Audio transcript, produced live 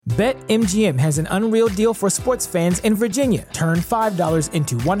BetMGM has an unreal deal for sports fans in Virginia. Turn $5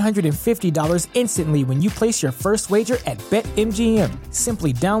 into $150 instantly when you place your first wager at BetMGM.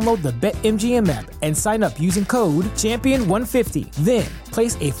 Simply download the BetMGM app and sign up using code Champion150. Then,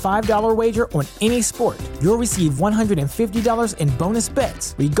 place a $5 wager on any sport. You'll receive $150 in bonus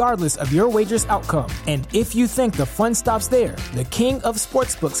bets, regardless of your wager's outcome. And if you think the fun stops there, the King of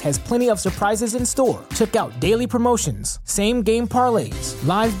Sportsbooks has plenty of surprises in store. Check out daily promotions, same-game parlays,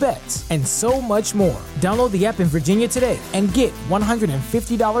 live bets, and so much more. Download the app in Virginia today and get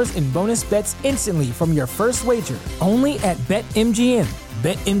 $150 in bonus bets instantly from your first wager. Only at BetMGM.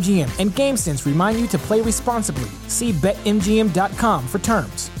 BetMGM and GameSense remind you to play responsibly. See BetMGM.com for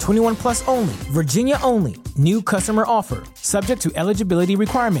terms. 21 plus only. Virginia only. New customer offer. Subject to eligibility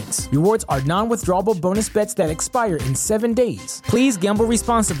requirements. Rewards are non-withdrawable bonus bets that expire in 7 days. Please gamble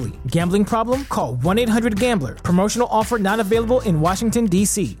responsibly. Gambling problem? Call 1-800-GAMBLER. Promotional offer not available in Washington,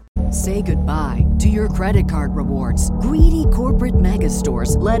 D.C. Say goodbye to your credit card rewards. Greedy corporate mega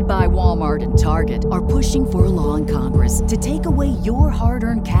stores, led by Walmart and Target, are pushing for a law in Congress to take away your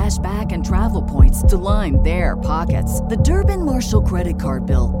hard-earned cash back and travel points to line their pockets. The Durbin-Marshall credit card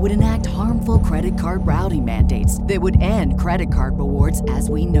bill would enact harmful credit card routing mandates that would end credit card rewards as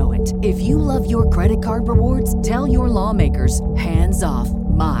we know it. If you love your credit card rewards, tell your lawmakers, hands off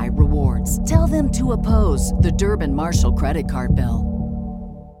my rewards. Tell them to oppose the Durbin-Marshall credit card bill.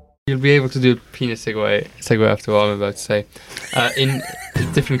 You'll be able to do a penis segue after what I'm about to say. In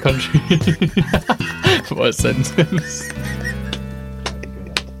a different country. What a sentence.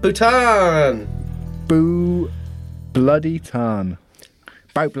 Bhutan! Boo bloody tan.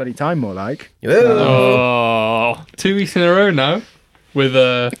 About bloody time, more like. Oh, 2 weeks in a row now with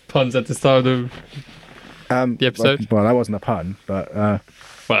puns at the start of the episode. Well, that wasn't a pun, but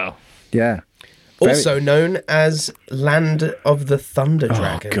wow. Yeah. Also known as Land of the Thunder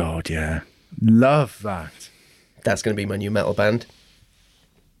Dragon. Oh, God, yeah. Love that. That's going to be my new metal band.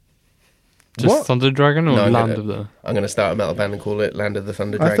 Just What? Thunder Dragon or No, Land of the... I'm going to start a metal band and call it Land of the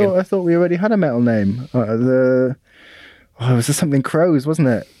Thunder Dragon. I thought we already had a metal name. It was just something crows, wasn't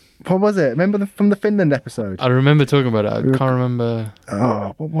it? What was it? Remember from the Finland episode? I remember talking about it. I can't remember...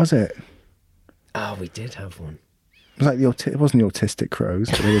 Oh, what was it? Oh, we did have one. It was like it wasn't the autistic crows,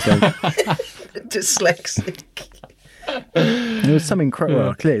 but it was like Dyslexic. it was something crow.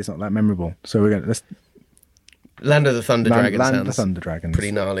 Well, clearly it's not that memorable. So we're going to Land of the Thunder Dragon Land of sounds the Thunder Dragons.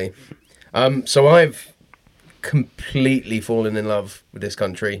 pretty gnarly. So I've completely fallen in love with this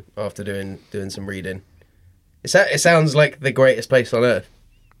country after doing some reading. It sounds like the greatest place on earth.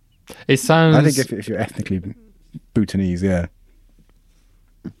 It sounds... I think if you're ethnically Bhutanese, yeah.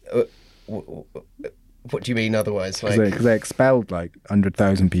 What do you mean otherwise? Because they expelled like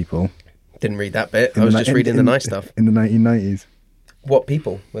 100,000 people. Didn't read that bit. I was just reading the nice stuff. In the 1990s. What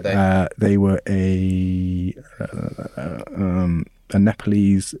people were they? They were a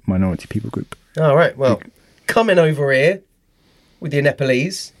Nepalese minority people group. Oh, right. Well, coming over here with your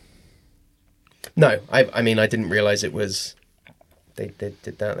Nepalese. No, I mean, I didn't realise it was... They did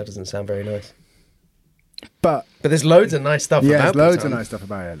that. That doesn't sound very nice. But there's loads of nice stuff about there's loads Bhutan. of nice stuff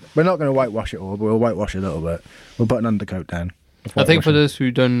about it. We're not going to whitewash it all, but we'll whitewash it a little bit. We'll put an undercoat down. I think for those who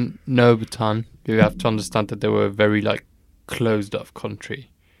don't know Bhutan, you have to understand that they were a very closed off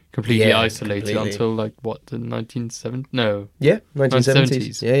country, completely isolated until the 1970s. No, yeah,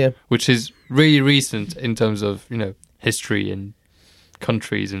 1970s. Yeah. Which is really recent in terms of history and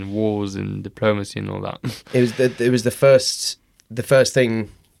countries and wars and diplomacy and all that. It was the first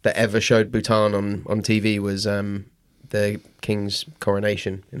thing that ever showed Bhutan on TV was the king's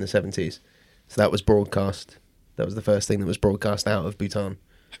coronation in the 70s. So that was broadcast. That was the first thing that was broadcast out of Bhutan.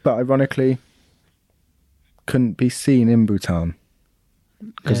 But ironically, couldn't be seen in Bhutan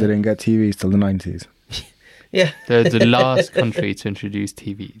because they didn't get TVs till the 90s. Yeah, they're the last country to introduce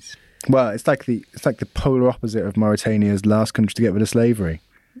TVs. Well, it's like the polar opposite of Mauritania's last country to get rid of slavery.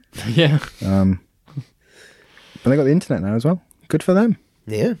 Yeah. But they got the internet now as well. Good for them.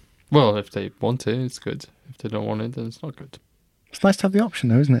 Yeah. Well, if they want it, it's good. If they don't want it, then it's not good. It's nice to have the option,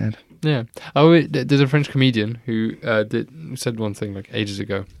 though, isn't it, Ed? Yeah. There's a French comedian who said one thing ages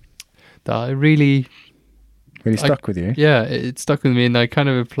ago that really stuck with you. Yeah, it stuck with me, and I kind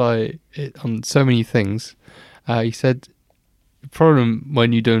of apply it on so many things. He said, the problem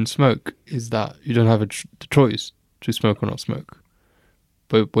when you don't smoke is that you don't have the choice to smoke or not smoke.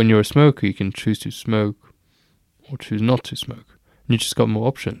 But when you're a smoker, you can choose to smoke or choose not to smoke. And you just got more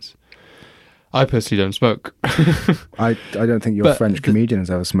options. I personally don't smoke. I don't think your French comedian has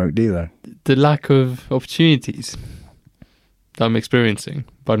ever smoked either. The lack of opportunities that I'm experiencing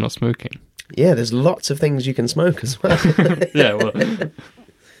by not smoking. Yeah, there's lots of things you can smoke as well. Yeah, well.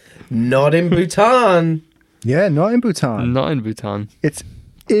 Not in Bhutan. Yeah, not in Bhutan. Not in Bhutan. It's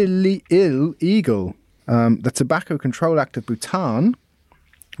illegal. The Tobacco Control Act of Bhutan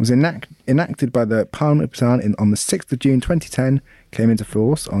was enacted by the Parliament of Bhutan on the 6th of June 2010, came into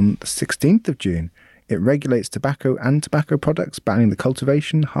force on the 16th of June. It regulates tobacco and tobacco products, banning the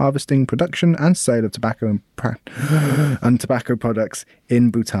cultivation, harvesting, production and sale of tobacco and tobacco products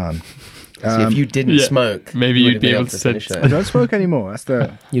in Bhutan. See, if you didn't smoke, maybe you you'd would've be been able to finish sit- I don't smoke anymore. That's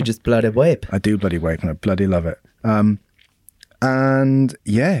the... You just bloody vape. I do bloody vape and I bloody love it. And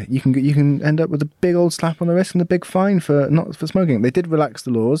yeah, you can end up with a big old slap on the wrist and a big fine for not for smoking. They did relax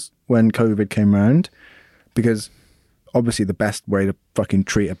the laws when COVID came around, because obviously the best way to fucking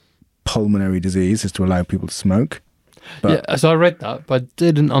treat a pulmonary disease is to allow people to smoke. But Yeah, so I read that, but I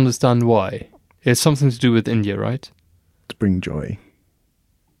didn't understand why. It's something to do with India, right? to bring joy.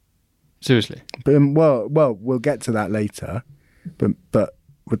 Seriously. But well, we'll get to that later. But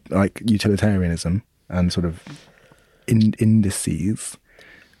with like utilitarianism and sort of indices.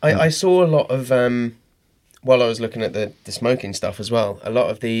 I saw a lot of, while I was looking at the smoking stuff as well, a lot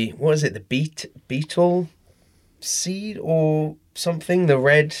of the, what is it, the beetle seed or something? The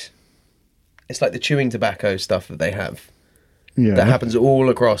red, it's like the chewing tobacco stuff that they have. Yeah, That happens all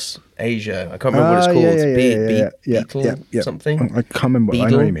across Asia. I can't remember what it's called. Beetle something? I can't remember. I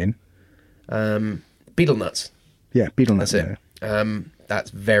know what you mean. Beetle nuts. Yeah, beetle nuts. That's it.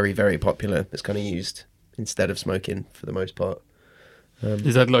 That's very, very popular. It's kind of used instead of smoking for the most part.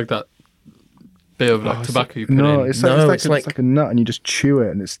 Is that like that bit of like tobacco you put No, in? it's No, like, it's it's like- like a nut and you just chew it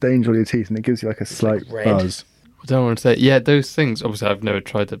and it stains all your teeth and it gives you like a slight red. buzz. I don't want to say. Yeah, those things. Obviously, I've never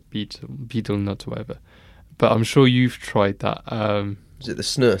tried the beetle nut or whatever, but I'm sure you've tried that. Is it the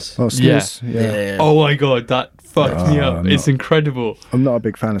snus? Oh, snus. Yeah. Oh my god, that fucked me up. It's incredible. I'm not a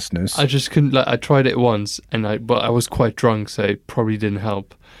big fan of snus. I just couldn't. Like, I tried it once, but I was quite drunk, so it probably didn't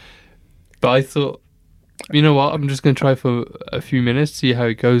help. But I thought, you know what? I'm just gonna try for a few minutes, see how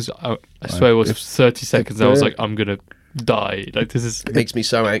it goes. I swear it was 30 seconds. And I was like, I'm gonna die. Like this is. It makes me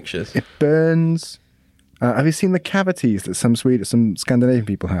so anxious. It burns. Have you seen the cavities that some Scandinavian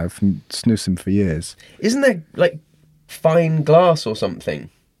people have from snoozing for years? Isn't there like fine glass or something?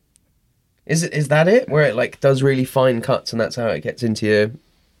 Is that it? Where it like does really fine cuts and that's how it gets into your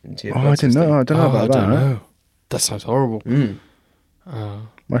Oh, blood I didn't system? know. I don't know about I that. don't know. That sounds horrible.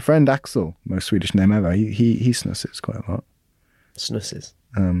 My friend Axel, most Swedish name ever, he snuses quite a lot. Snusses.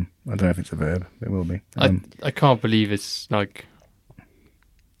 I don't know if it's a verb. It will be. I can't believe it's like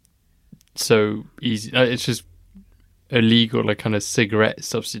so easy. It's just illegal, like kind of cigarette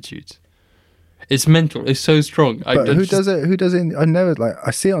substitute. It's mental. It's so strong. But who does it? Who does it? I never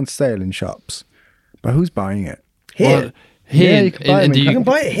I see it on sale in shops, but who's buying it? Here. Well, here Yeah, you can buy them in I can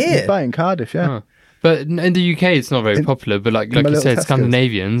buy it You here. buy it in Cardiff, yeah. Huh. But in the UK, it's not very popular. But like my you little said, Tesco's.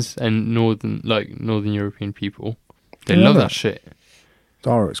 Scandinavians and northern European people, they Yeah, love but- that shit.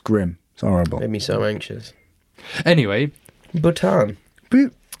 It's grim. It's horrible. Made me so anxious. Anyway, Bhutan.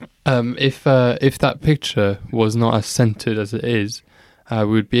 But if that picture was not as centered as it is, we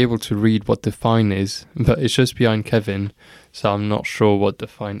would be able to read what the fine is. But it's just behind Kevin, so I'm not sure what the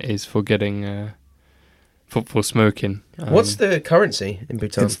fine is for getting for smoking. What's the currency in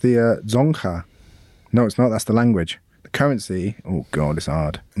Bhutan? it's the Dzongkha. No, it's not. That's the language. The currency. Oh God, it's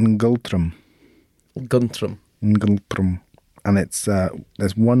hard. Ngultrum. Guntram. Ngultrum. And it's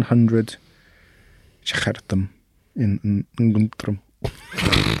there's 100 shakartum in Ngultrum.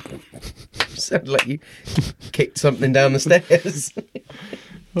 Sounded like you kicked something down the stairs.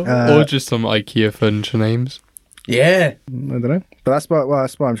 or just some IKEA furniture names. Yeah. I don't know. But that's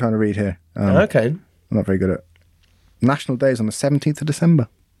what I'm trying to read here. Okay. I'm not very good at. National Day is on the 17th of December.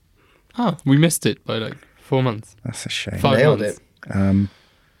 We missed it by like 4 months. That's a shame. 5 Nailed months. it.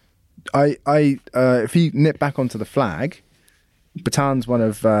 If you nip back onto the flag, Bhutan's one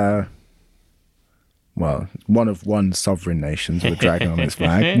of one sovereign nations with a dragon on its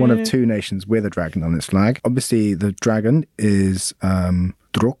flag. One of two nations with a dragon on its flag. Obviously, the dragon is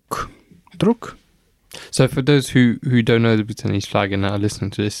Druk. Druk. So for those who don't know the Bhutanese flag and are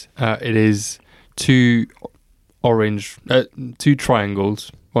listening to this, it is two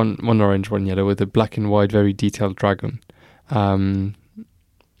triangles, one orange, one yellow, with a black and white, very detailed dragon. And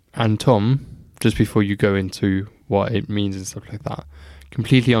Tom, just before you go into what it means and stuff like that,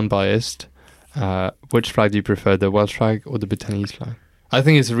 completely unbiased, which flag do you prefer, the Welsh flag or the Bhutanese flag? I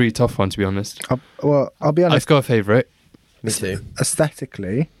think it's a really tough one, to be honest. I'll be honest. I've got a favourite. Me too.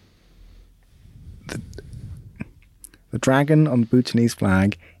 Aesthetically, the dragon on the Bhutanese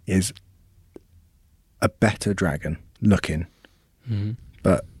flag is a better dragon looking. Mm-hmm.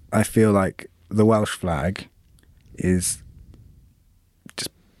 But I feel like the Welsh flag is just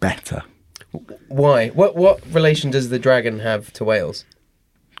better. Why? What relation does the dragon have to Wales?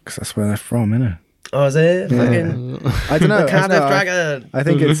 Because that's where they're from, isn't it? Oh, is it? Yeah. Fucking I don't know. the Cardiff dragon. I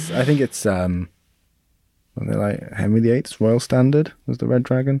think it's what they like Henry VIII's royal standard was the red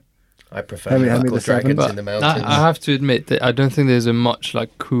dragon. I prefer Henry local the Seventh. dragons in the mountains. I have to admit that I don't think there's a much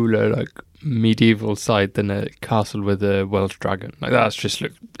like cooler like medieval side than a castle with a Welsh dragon. Like that's just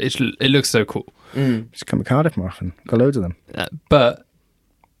it looks so cool. Just come to Cardiff more often. Got loads of them. But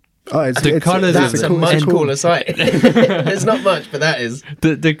The colours That's a much cooler sight. There's not much, but that is.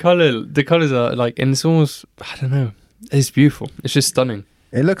 the colours are like, and it's almost, I don't know, it's beautiful. It's just stunning.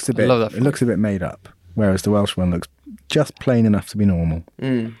 It looks a bit. love that It looks a bit made up, whereas the Welsh one looks just plain enough to be normal.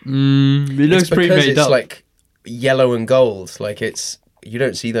 It looks pretty because made it's up. like yellow and gold. Like you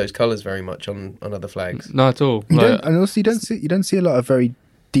don't see those colours very much on other flags. Not at all. You Like, don't, and also you don't see a lot of very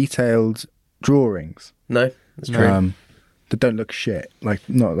detailed drawings. No, that's true. That don't look shit. Like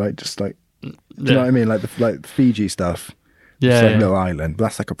not like just like. Do you yeah. know what I mean? Like the Fiji stuff. Yeah, It's like yeah. a little island, but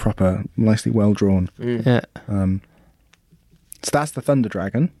that's like a proper, nicely well drawn. Yeah. So that's the Thunder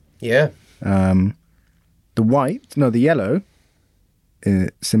Dragon. Yeah. The yellow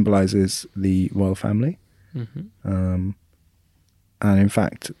symbolizes the royal family. And in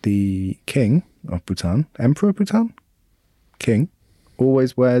fact, the king of Bhutan, Emperor of Bhutan, king,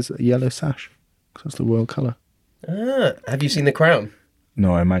 always wears a yellow sash because it's the royal colour. Have you seen the crown?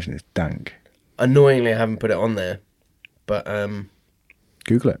 No, I imagine it's dank. Annoyingly, I haven't put it on there, but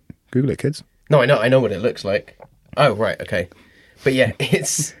Google it, kids. no, I know what it looks like. Oh, right, okay, but yeah,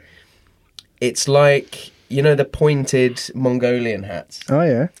 it's like the pointed Mongolian hats. Oh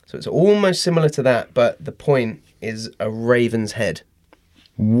yeah. So it's almost similar to that, but the point is a raven's head.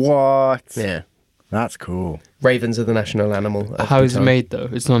 What? Yeah, That's cool. ravens are the national animal. Of How is it Bhutan. made though?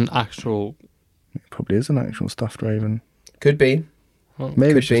 It's not an actual. It probably is an actual stuffed raven. Could be. Maybe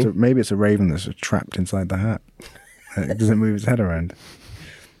Could it's just be. maybe it's a raven that's just trapped inside the hat. It doesn't move its head around.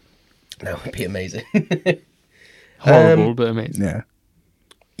 That would be amazing. Horrible, but amazing. Yeah.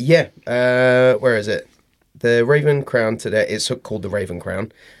 Yeah. Where is it? The Raven Crown today. It's called the Raven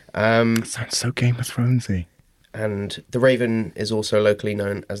Crown. It sounds so Game of Thronesy. And the raven is also locally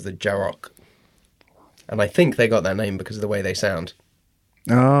known as the Jarok. And I think they got that name because of the way they sound.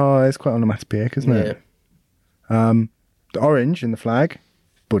 Oh, it's quite onomatopoeic, isn't Yeah. it? The orange in the flag,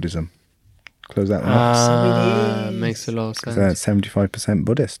 Buddhism. Close that one up. So it is. Makes a lot of sense. Because they're 75%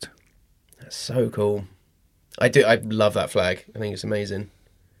 Buddhist. That's so cool. I love that flag. I think it's amazing.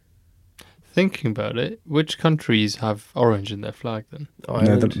 Thinking about it, which countries have orange in their flag then?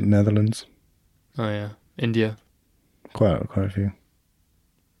 Ireland. Netherlands. Oh yeah, India. Quite a few.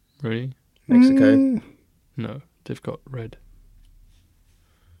 Really? Mexico. No, they've got red.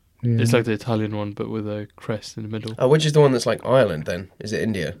 Yeah. It's like the Italian one, but with a crest in the middle. Oh, which is the one that's like Ireland then? Is it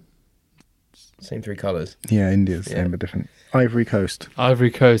India? Same three colours. Yeah, India's the Yeah. same but different. Ivory Coast.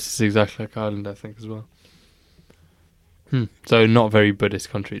 Ivory Coast is exactly like Ireland, I think, as well. So not very Buddhist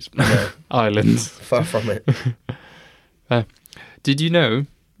countries. No. Islands. Far from it. Did you know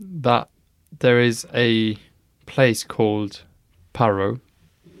that there is a place called Paro?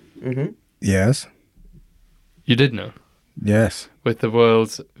 hmm Yes. You did know? Yes. With the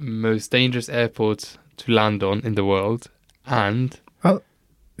world's most dangerous airport to land on in the world, and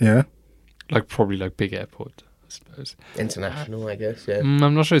Yeah. probably big airport, I suppose. International, I guess, yeah. I'm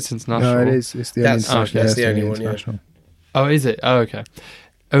not sure it's international. No, it is. It's the That's- only international. that's the yeah, only it's one, yeah. international. Oh, is it? Oh, okay.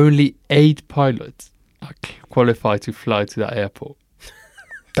 Only 8 pilots are qualified to fly to that airport.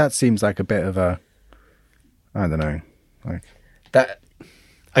 That seems like a bit of a, I don't know. Like, That I mean,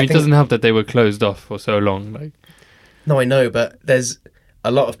 think- it doesn't help that they were closed off for so long. No, I know, but there's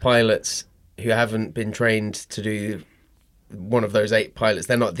a lot of pilots who haven't been trained to do one of those 8 pilots.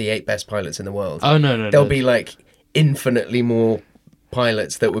 They're not the 8 best pilots in the world. Oh no, There'll be infinitely more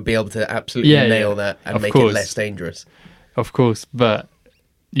pilots that would be able to absolutely Yeah, nail yeah. that and Of make course. it less dangerous. Of course, but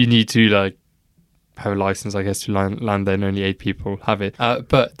you need to have a license, I guess, to land there, and only 8 people have it.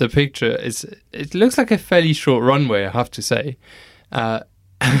 But the picture it looks like a fairly short runway, I have to say. And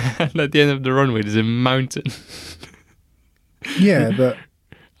at the end of the runway, there's a mountain. yeah, but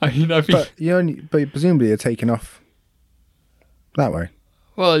I mean, but presumably you're taking off that way.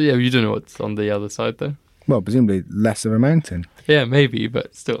 well, yeah, you don't know what's on the other side, though. Well, presumably less of a mountain. Yeah, maybe,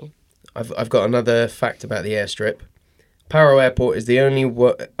 but still. I've got another fact about the airstrip. Paro Airport is the only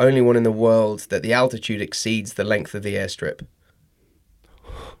one in the world that the altitude exceeds the length of the airstrip.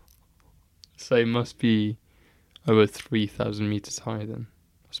 So it must be over 3,000 meters high, then,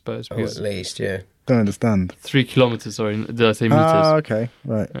 I suppose. Oh, Because at least, yeah. Don't understand. 3 kilometers, sorry, did I say meters? Ah, okay,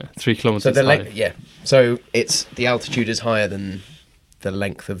 right. Yeah, 3 kilometers So high. So it's the altitude is higher than the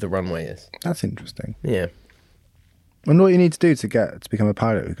length of the runway is. That's interesting. Yeah. I wonder what you need to do to become a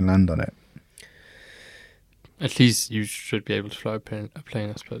pilot who can land on it. At least you should be able to fly a plane,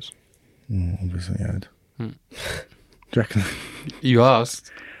 I suppose. Obviously, yeah. Hmm. Do you reckon? You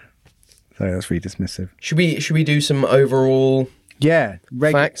asked. Sorry, that's really dismissive. Should we do some overall Yeah,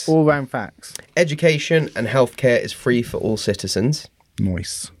 facts? all round facts. Education and healthcare is free for all citizens.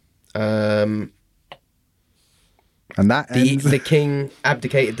 Nice. Um, And that ends... the king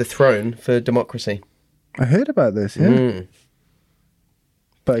abdicated the throne for democracy. I heard about this, yeah.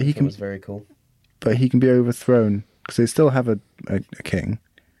 But he That can, was very cool. but he can be overthrown because they still have a king,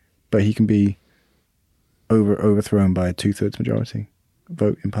 but he can be overthrown by a 2/3 majority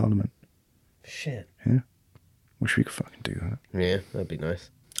vote in parliament. Shit. Yeah, wish we could fucking do that. Yeah, that'd be nice.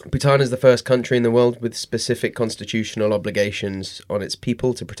 Bhutan is the first country in the world with specific constitutional obligations on its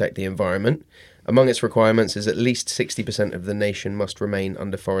people to protect the environment. Among its requirements is at least 60% of the nation must remain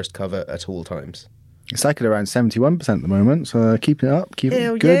under forest cover at all times. It's like at around 71% at the moment, so keeping it up.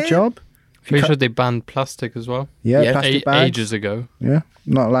 Hell Good yeah. job. Pretty sure they banned plastic as well. Yeah, Yeah. plastic bags. Ages ago. Yeah,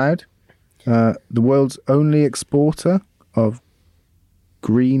 not allowed. The world's only exporter of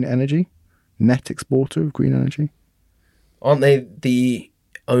green energy, net exporter of green energy. Aren't they the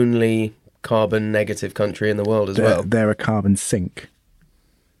only carbon negative country in the world as well? They're a carbon sink.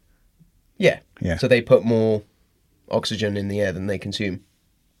 Yeah. Yeah. So they put more oxygen in the air than they consume.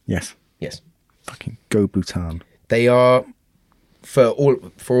 Yes. Yes. Fucking go Bhutan. They are, for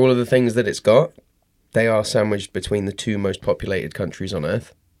all of the things that it's got, they are sandwiched between the two most populated countries on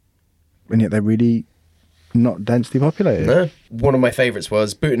Earth. And yet they're really not densely populated. No. One of my favourites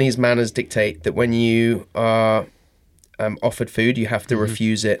was Bhutanese manners dictate that when you are offered food, you have to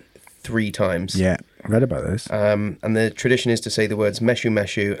refuse it 3 times. Yeah, I read about this. And the tradition is to say the words meshu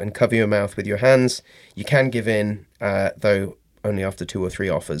meshu and cover your mouth with your hands. You can give in, though, only after 2 or 3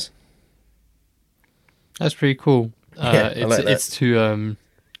 offers. That's pretty cool. Yeah, I like that. It's to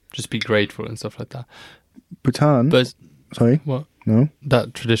just be grateful and stuff like that. Bhutan. But Sorry? what? No?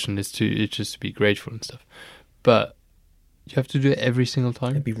 That tradition is just to be grateful and stuff. But you have to do it every single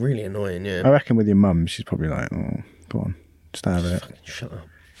time. It'd be really annoying, yeah. I reckon with your mum, she's probably like, oh, go on, just have it. Shut up.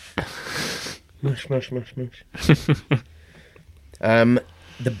 Mush, mush, mush, mush.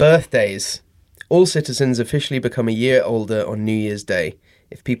 The birthdays. All citizens officially become a year older on New Year's Day.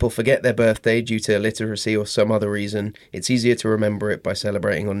 If people forget their birthday due to illiteracy or some other reason, it's easier to remember it by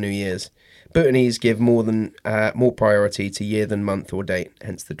celebrating on New Year's. Bhutanese give more priority to year than month or date,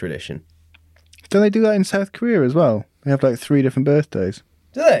 hence the tradition. Don't they do that in South Korea as well? They have like 3 different birthdays.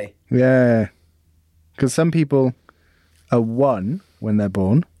 Do they? Yeah. Because some people are 1 when they're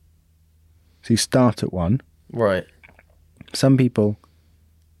born. So you start at 1. Right. Some people,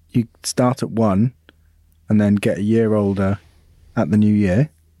 you start at 1 and then get a year older at the new year.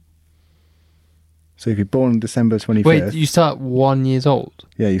 So if you're born on December 25th... Wait, you start 1 year old?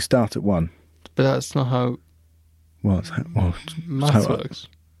 Yeah, you start at 1. But that's not how Maths works.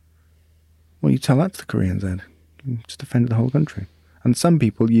 Well, you tell that to the Koreans then. You just offended the whole country. And some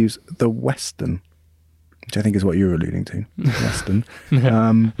people use the Western, which I think is what you're alluding to. Western.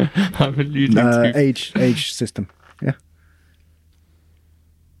 I'm alluding to. Age system. Yeah.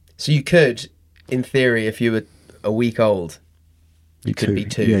 So you could, in theory, if you were a week old, you could be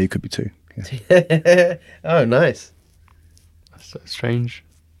 2. Yeah, you could be 2. Yeah. Oh, nice. That's so strange.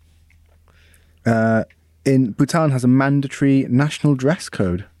 In Bhutan has a mandatory national dress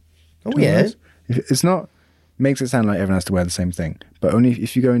code. Oh, yeah. It's not, makes it sound like everyone has to wear the same thing, but only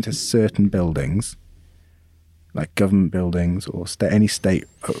if you go into certain buildings, like government buildings or any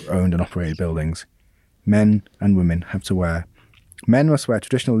state-owned and operated buildings, men and women have to wear. Men must wear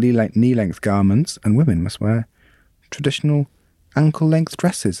traditional knee-length garments, and women must wear traditional ankle-length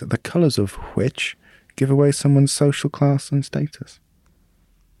dresses, the colours of which give away someone's social class and status.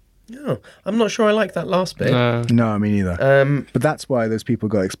 Oh, I'm not sure I like that last bit. No, me neither. But that's why those people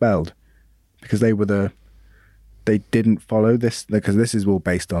got expelled, because they didn't follow this, because this is all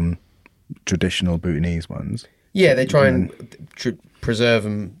based on traditional Bhutanese ones. Yeah, they try and preserve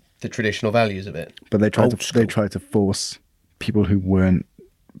the traditional values of it. But they tried to force people who weren't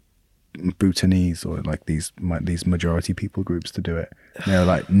Bhutanese or like these majority people groups to do it. And they were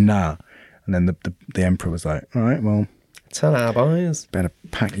like, nah. And then the emperor was like, all right, well, tell our boys. Better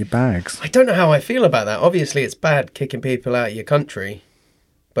pack your bags. I don't know how I feel about that. Obviously, it's bad kicking people out of your country,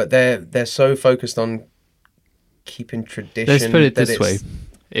 but they're so focused on keeping tradition. Let's put it this way: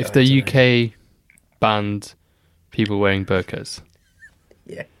 if the UK banned people wearing burqas,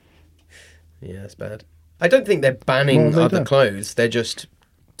 yeah, that's bad. I don't think they're banning other clothes. They're just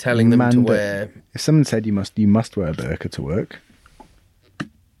telling them to wear. If someone said you must wear a burqa to work,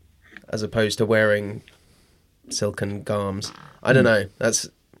 as opposed to wearing silken garms. I don't know. That's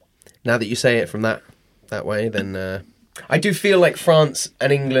now that you say it from that way, then I do feel like France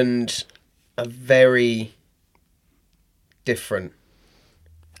and England are very different.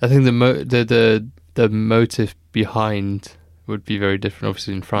 I think the motive behind would be very different.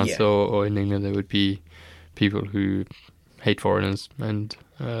 Obviously, in France or in England, there would be people who hate foreigners, and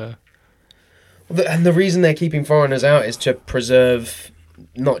the reason they're keeping foreigners out is to preserve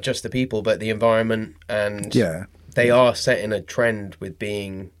not just the people but the environment, and they are setting a trend with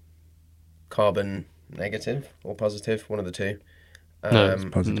being carbon negative or positive, one of the two. No, it's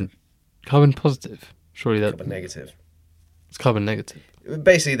positive. Carbon positive. Surely that carbon negative. It's carbon negative.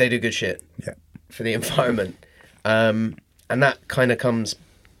 Basically, they do good shit for the environment, and that kind of comes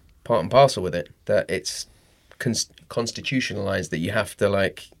part and parcel with it. That it's constitutionalized that you have to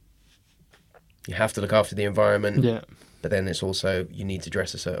look after the environment. Yeah. But then it's also you need to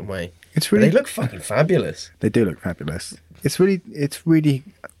dress a certain way. It's really they look fucking fabulous. They do look fabulous. It's really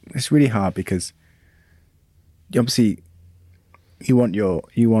hard because obviously you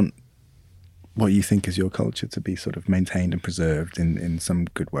want what you think is your culture to be sort of maintained and preserved in some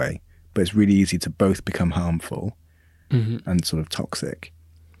good way, but it's really easy to both become harmful and sort of toxic.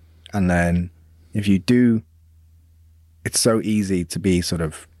 And then if you do, it's so easy to be sort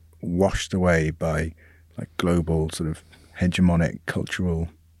of washed away by like global sort of hegemonic cultural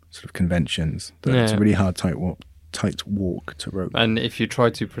sort of conventions that it's a really hard tight walk to rope. And if you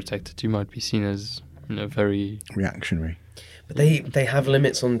try to protect it, you might be seen as very reactionary. But they have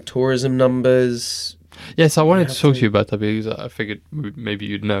limits on tourism numbers. Yes, I wanted to talk to you about that because I figured maybe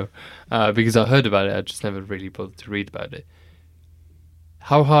you'd know. Because I heard about it, I just never really bothered to read about it.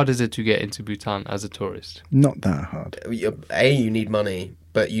 How hard is it to get into Bhutan as a tourist? Not that hard. You need money,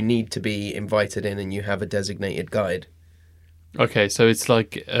 but you need to be invited in and you have a designated guide. Okay, so it's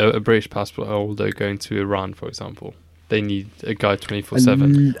like a British passport holder going to Iran, for example. They need a guide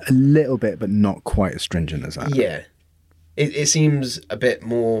 24/7. A little bit, but not quite as stringent as that. Yeah. It seems a bit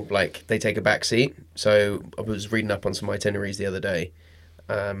more like they take a back seat. So I was reading up on some itineraries the other day,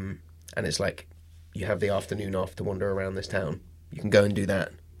 and it's like you have the afternoon off to wander around this town. You can go and do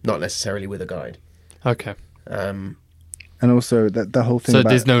that, not necessarily with a guide. Okay. And also the whole thing. So about,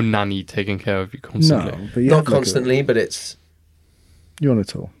 there's no nanny taking care of you constantly. No, but not constantly, but it's you're on a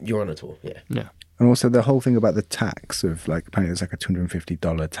tour. You're on a tour, yeah. Yeah. And also the whole thing about the tax of like apparently there's like a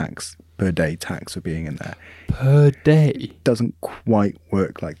 $250 tax per day tax for being in there. Per day? It doesn't quite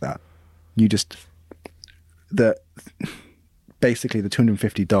work like that. You just basically the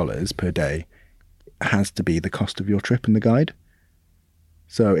 $250 per day has to be the cost of your trip and the guide.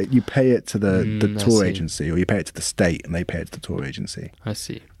 So you pay it to the tour agency, or you pay it to the state, and they pay it to the tour agency. I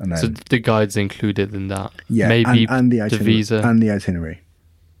see. And then, so the guide's included in that. Yeah, maybe and the visa and the itinerary.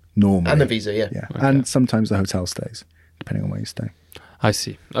 Normally, and the visa, yeah. Okay. And sometimes the hotel stays, depending on where you stay. I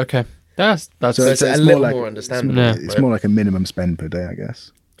see. Okay, that's so it's a little more understandable. It's more like a minimum spend per day, I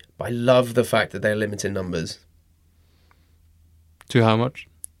guess. But I love the fact that they're limiting numbers. To how much?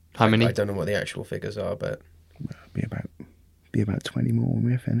 How many? I don't know what the actual figures are, but be about 20 more when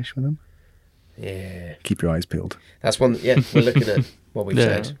we're finished with them. Yeah. Keep your eyes peeled. That's one. Yeah, we're looking at what we've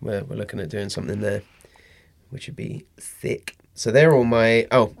said. We're looking at doing something there, which would be thick. So they're all my...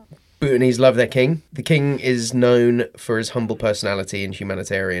 Oh, Bhutanese love their king. The king is known for his humble personality and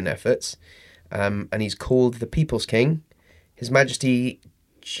humanitarian efforts. And he's called the People's King. His Majesty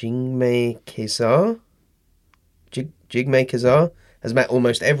Jigme Khesar has met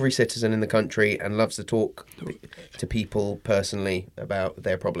almost every citizen in the country and loves to talk to people personally about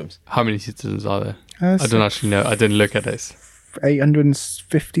their problems. How many citizens are there? I don't actually know. I didn't look at this.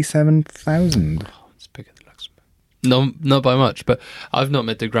 857,000. Oh, it's bigger than Luxembourg. No, not by much, but I've not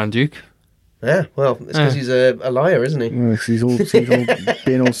met the Grand Duke. Yeah, well, it's because he's a liar, isn't he? Well, he's all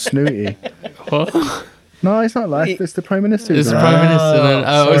being all snooty. What? No, it's not like it's the Prime Minister. It's the Prime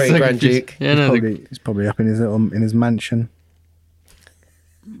Minister. Sorry, Grand Duke. Yeah, he's probably up in his mansion,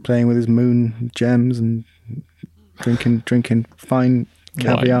 playing with his moon gems and drinking fine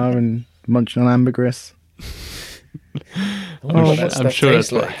caviar and munching on ambergris. I'm sure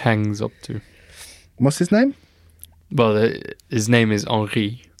that's what hangs up to. What's his name? Well, his name is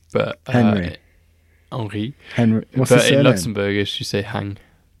Henri, but Henry. Henri. Henry. What's but his surname? In Luxembourg, you say hang.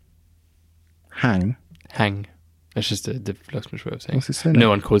 Hang. Hang. That's just the Luxembourg way of saying. What's his surname? No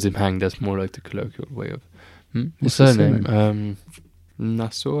one calls him hang. That's more like the colloquial way of. What's his surname?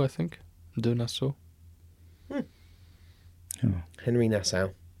 Nassau, I think. De Nassau. Oh. Henry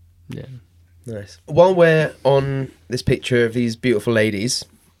Nassau. Yeah. Nice. While we're on this picture of these beautiful ladies,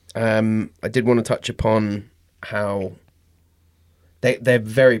 I did want to touch upon how they're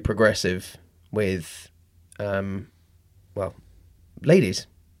very progressive with, ladies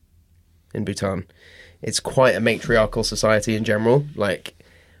in Bhutan. It's quite a matriarchal society in general. Like,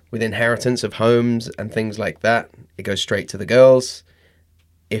 with inheritance of homes and things like that, it goes straight to the girls.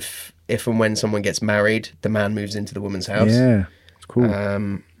 If and when someone gets married, the man moves into the woman's house. Yeah, it's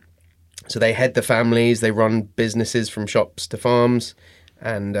cool. So they head the families, they run businesses from shops to farms,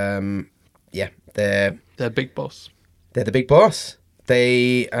 and they're big boss. They're the big boss.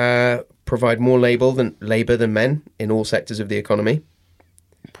 They provide more labour than men in all sectors of the economy.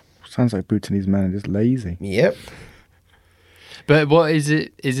 Sounds like Bhutanese men are just lazy. Yep. But what is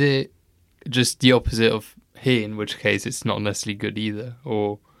it? Is it just the opposite of here, in which case it's not necessarily good either?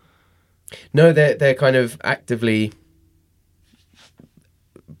 Or no, they're kind of actively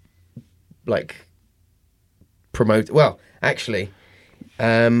like promote. Well, actually,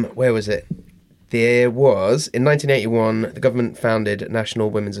 where was it? There was in 1981 the government founded National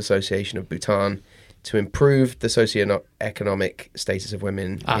Women's Association of Bhutan to improve the socio-economic status of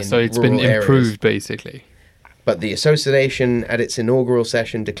women. So it's been improved areas. Basically. But the association, at its inaugural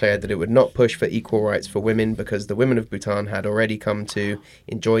session, declared that it would not push for equal rights for women because the women of Bhutan had already come to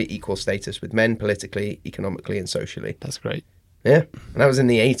enjoy equal status with men politically, economically, and socially. That's great. Yeah, and that was in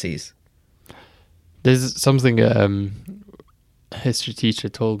the 80s. There's something a history teacher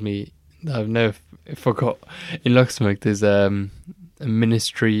told me that I've never forgot. In Luxembourg, there's a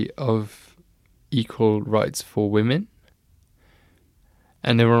Ministry of Equal Rights for Women.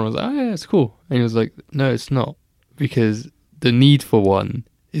 And everyone was like, oh yeah, it's cool. And he was like, no, it's not. Because the need for one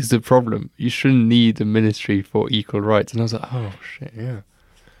is the problem. You shouldn't need a ministry for equal rights. And I was like, oh shit, yeah.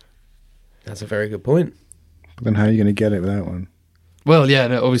 That's a very good point. But then how are you going to get it without one? Well, yeah,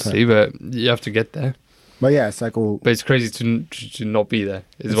 no, obviously, but you have to get there. Well, yeah, it's like all... But it's crazy to not be there,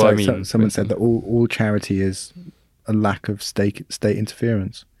 is it's what like I mean. Someone said that all charity is a lack of state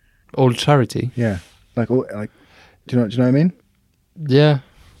interference. All charity? Yeah. Do you know what I mean? Yeah.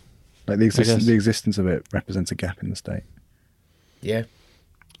 Like the existence of it represents a gap in the state. Yeah.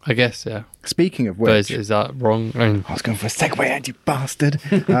 I guess, yeah. Speaking of But which... is that wrong? I mean, I was going for a segue, Ed, you bastard.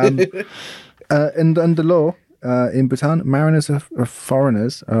 And under law, in Bhutan, mariners or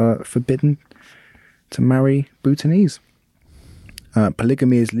foreigners are forbidden to marry Bhutanese.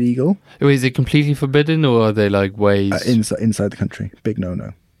 Polygamy is legal. wait, is it completely forbidden, or are there like ways? Inside the country. Big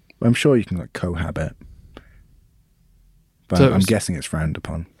no-no. I'm sure you can like cohabit. But So- I'm guessing it's frowned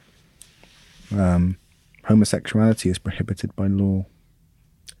upon. Homosexuality is prohibited by law.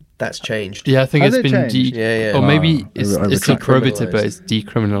 That's changed. Yeah, I think Has it's it been changed? Yeah. or maybe I it's not retract- prohibited, but it's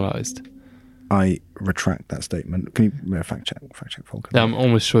decriminalized. I retract that statement. Can you fact check Volker? Yeah, I'm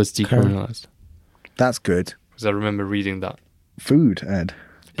almost sure it's decriminalized That's good. because I remember reading that. Food, Ed.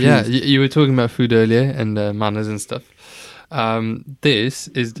 Yeah, Please. you were talking about food earlier and manners and stuff. This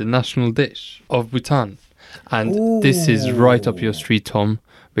is the national dish of Bhutan. And this is right up your street, Tom,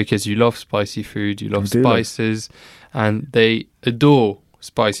 because you love spicy food, you love I do. spices, and they adore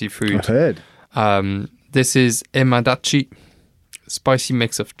spicy food. I've heard. This is emadachi, spicy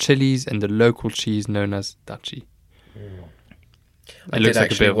mix of chilies and the local cheese known as dachi. I It looks did like a bit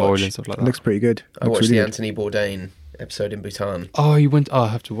actually of oil watch- and stuff like It that. looks pretty good. I Looks watched really the good. Anthony Bourdain episode in Bhutan. Oh, you went... Oh, I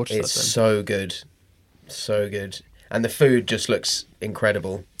have to watch that then. It's so good. So good. And the food just looks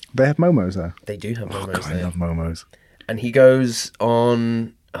incredible. They have momos there. They do have Oh, momos God, I there. love momos. And he goes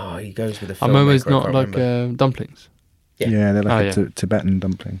on... Oh, he goes with a Are filmmaker. momos I not can't like remember. dumplings? Yeah. Yeah, they're like Oh, a Tibetan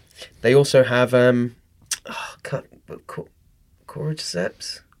dumpling. They also have...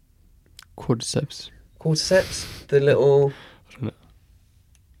 cordyceps? Cordyceps? The little... I don't know.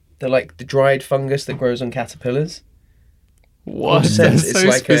 They're like the dried fungus that grows on caterpillars. What? Cordyceps, That's it's so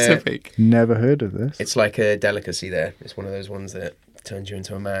like a- specific. Never heard of this. It's like a delicacy there. It's one of those ones that turns you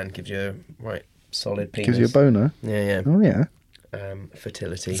into a man, gives you a right solid penis. Gives you a boner. Yeah. Oh, yeah.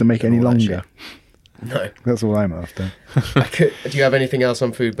 Fertility. Does it make it any and all that longer? shit. No. That's all I'm after. Do you have anything else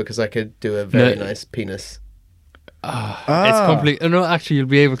on food? Because I could do a very No. nice penis. It's complete. No, actually, you'll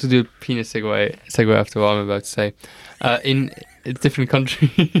be able to do a penis segue after what I'm about to say. In a different country.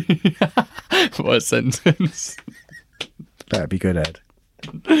 What a sentence. That'd be good, Ed.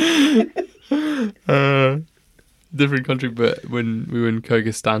 Different country, but when we were in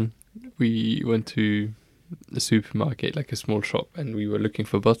Kyrgyzstan, we went to a supermarket, like a small shop, and we were looking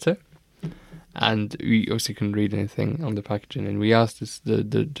for butter. And we obviously couldn't read anything on the packaging, and we asked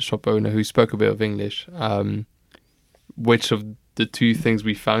the shop owner, who spoke a bit of English, which of the two things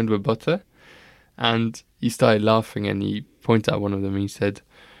we found were butter. And he started laughing, and he pointed at one of them, and he said,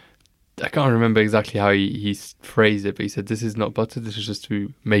 I can't remember exactly how he phrased it, but he said, this is not butter, this is just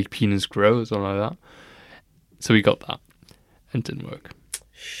to make penis grow, or something like that. So we got that. and didn't work.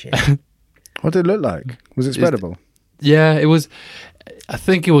 Shit. What did it look like? Was it spreadable? Yeah, it was. I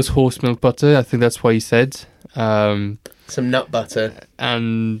think it was horse milk butter. I think that's what he said. Some nut butter.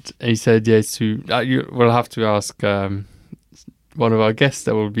 And he said, yes, we'll have to ask one of our guests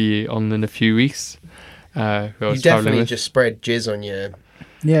that will be on in a few weeks. Who I You was traveling definitely with. just spread jizz on your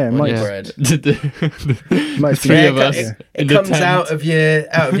Yeah, it might. your Yeah. bread. Might three be- of us It in the comes tent. out of your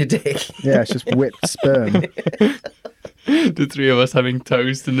dick. Yeah, it's just whipped sperm. The three of us having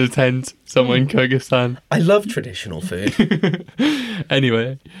toast in the tent somewhere in Kyrgyzstan. I love traditional food.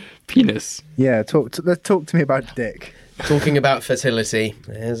 Anyway, penis. Yeah, let's talk to me about dick. Talking about fertility,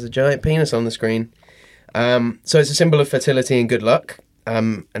 there's a giant penis on the screen. So it's a symbol of fertility and good luck.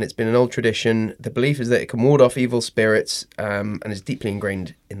 And it's been an old tradition. The belief is that it can ward off evil spirits and is deeply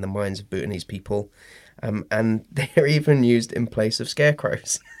ingrained in the minds of Bhutanese people. And they're even used in place of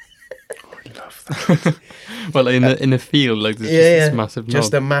scarecrows. I love that. Well, in a field, like there's just this massive knob.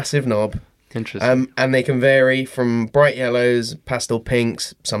 Just a massive knob. Interesting. And they can vary from bright yellows, pastel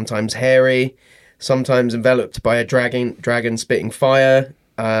pinks, sometimes hairy, sometimes enveloped by a dragon spitting fire.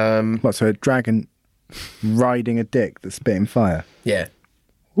 What, so a dragon riding a dick that's spitting fire? Yeah.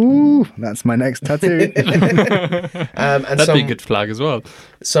 Ooh, that's my next tattoo. And That'd be a good flag as well.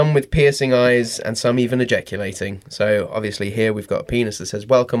 some with piercing eyes and some even ejaculating. So obviously here we've got a penis that says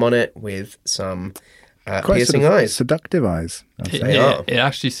welcome on it with some Quite piercing sort of eyes. seductive eyes. I'll It, say. They are. it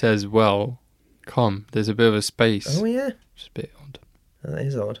actually says, well, come. There's a bit of a space. Oh yeah, It's a bit odd. that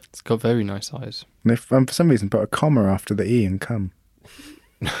is odd. It's got very nice eyes. And if for some reason put a comma after the E and come.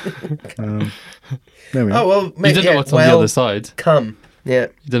 There we Oh go. well, You maybe, don't know what's on the other side. Come, yeah,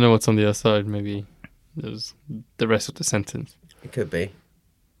 You don't know what's on the other side. Maybe there's the rest of the sentence. it could be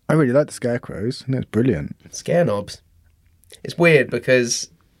I really like the scarecrows. I think it's brilliant. scare knobs. It's weird because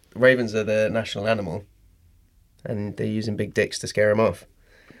ravens are the national animal, and they're using big dicks to scare them off.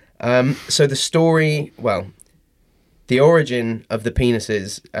 So the story, well, the origin of the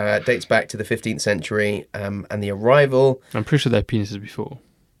penises dates back to the 15th century, and the arrival, I'm pretty sure they had penises before.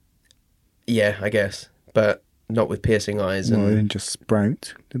 yeah, I guess, but not with piercing eyes. Well, And they didn't just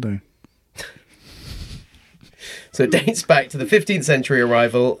sprout, did they? So it dates back to the 15th century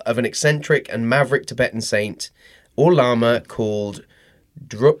arrival of an eccentric and maverick Tibetan saint or lama called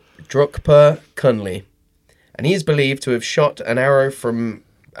Drukpa Kunli. And he is believed to have shot an arrow from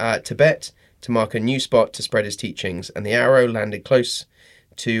Tibet to mark a new spot to spread his teachings. And the arrow landed close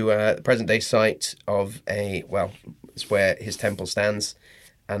to the present-day site of it's where his temple stands.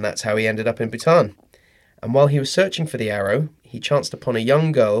 And that's how he ended up in Bhutan. And while he was searching for the arrow, he chanced upon a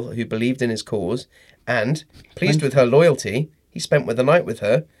young girl who believed in his cause, and, pleased with her loyalty, he spent the night with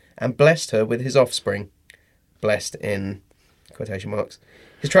her and blessed her with his offspring. Blessed in quotation marks.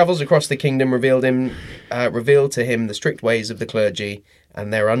 His travels across the kingdom revealed to him the strict ways of the clergy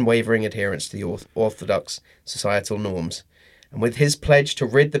and their unwavering adherence to the orthodox societal norms. And with his pledge to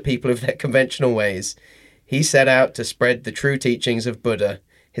rid the people of their conventional ways, he set out to spread the true teachings of Buddha.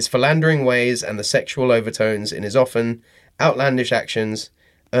 His philandering ways and the sexual overtones in his often outlandish actions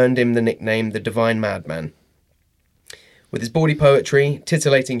earned him the nickname the Divine Madman. With his bawdy poetry,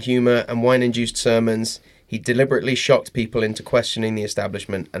 titillating humour and wine-induced sermons, he deliberately shocked people into questioning the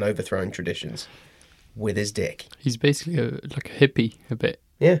establishment and overthrowing traditions. With his dick. He's basically like a hippie, a bit.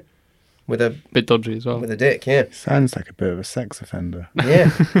 Yeah. With a Dodgy as well. with a dick, yeah. Sounds like a bit of a sex offender.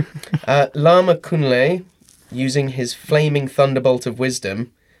 Yeah. Lama Kunle, using his flaming thunderbolt of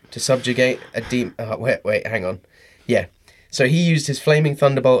wisdom to subjugate a demon... wait, hang on. Yeah. So he used his flaming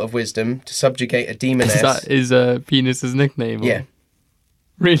thunderbolt of wisdom to subjugate a demoness. Is that his penis's nickname? Or? Yeah.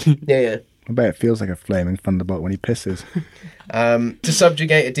 Really? Yeah. I bet it feels like a flaming thunderbolt when he pisses. To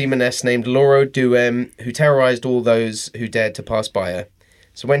subjugate a demoness named Loro Duem, who terrorized all those who dared to pass by her.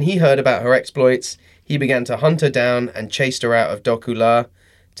 So when he heard about her exploits, he began to hunt her down and chased her out of Dokula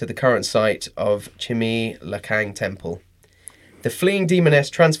to the current site of Chimi Lakang Temple. The fleeing demoness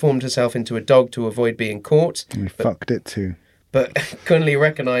transformed herself into a dog to avoid being caught. And he fucked it too. But Kunli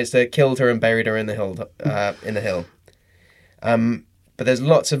recognised her, killed her, and buried her in the hill. But there's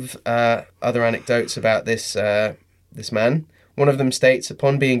lots of other anecdotes about this man. One of them states,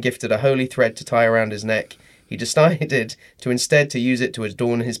 upon being gifted a holy thread to tie around his neck, he decided to instead use it to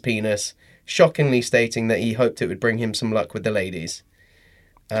adorn his penis, shockingly stating that he hoped it would bring him some luck with the ladies.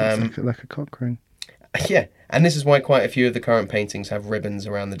 It's like a cock ring. Yeah, and this is why quite a few of the current paintings have ribbons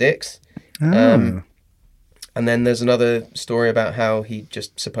around the dicks. Oh. And then there's another story about how he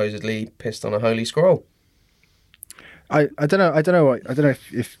just supposedly pissed on a holy scroll. I don't know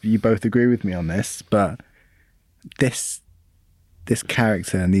if you both agree with me on this, but this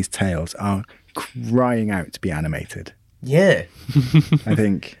character and these tales are crying out to be animated. Yeah. I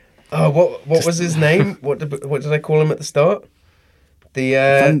think. Oh, what was his name? What did I call him at the start? The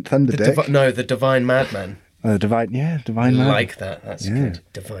Thunder Dick. The Divine Madman. Divine Madman. Like that. That's good.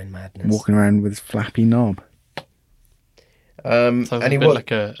 Divine Madness. Walking around with his flappy knob. Sounds and a bit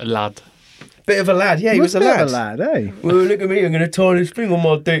like a lad. Bit of a lad. Yeah, he was a lad. A lad, eh? Well, look at me. I'm going to tie this thing on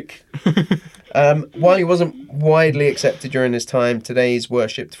my dick. While he wasn't widely accepted during his time, today he's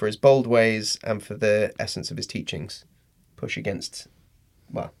worshipped for his bold ways and for the essence of his teachings. Go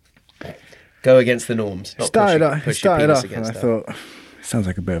against the norms. Not Started off, against and I that. thought, sounds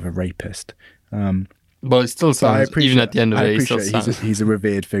like a bit of a rapist. But it still sounds, even at the end of it, it still sounds. He's a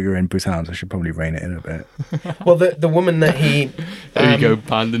revered figure in Bhutan, so I should probably rein it in a bit. Well, the woman that he... There you go,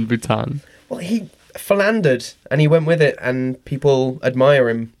 banned in Bhutan. Well, he philandered, and he went with it, and people admire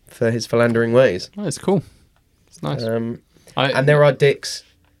him for his philandering ways. Oh, it's cool. It's nice. And there are dicks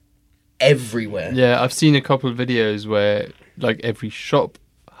everywhere. Yeah, I've seen a couple of videos where like every shop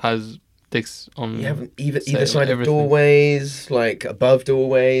has dicks on. You have either side of doorways, like above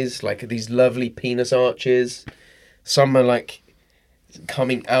doorways, like these lovely penis arches. Some are like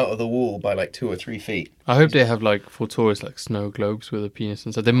coming out of the wall by like 2 or 3 feet. I hope they have like for tourists like snow globes with a penis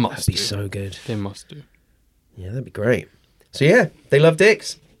inside. They must. That'd be so good. They must do. Yeah, that'd be great. So yeah, they love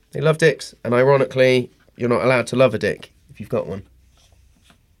dicks. They love dicks, and ironically, you're not allowed to love a dick if you've got one.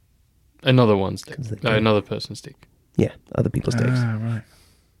 Another one's dick. No, another person's dick. Yeah, other people's dicks. Ah, right.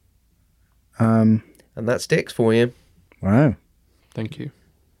 And that's dicks for you. Wow. Thank you.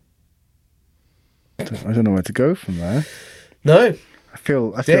 I don't know where to go from there. No, I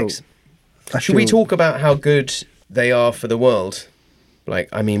feel dicks. Should we talk about how good they are for the world? Like,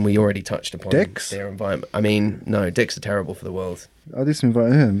 I mean, we already touched upon dicks? their environment. I mean, no, dicks are terrible for the world. I'll do some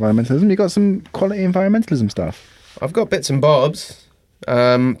environmentalism. You got some quality environmentalism stuff? I've got bits and bobs,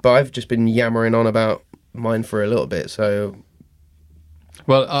 but I've just been yammering on about mine for a little bit, so...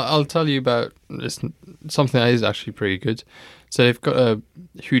 Well, I'll tell you about this, something that is actually pretty good. So they've got a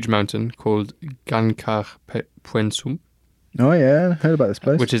huge mountain called Gankar Puensum. Oh yeah, I heard about this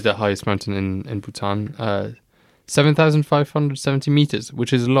place. Which is the highest mountain in Bhutan. 7,570 meters,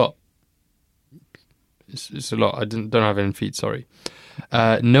 which is a lot. It's a lot. I don't have it in feet, sorry.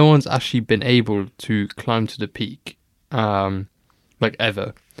 No one's actually been able to climb to the peak, like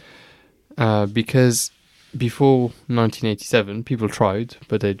ever. Because before 1987, people tried,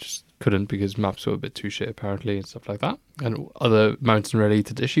 but they just couldn't because maps were a bit too shit, apparently, and stuff like that, and other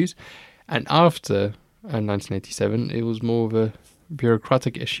mountain-related issues. And after 1987, it was more of a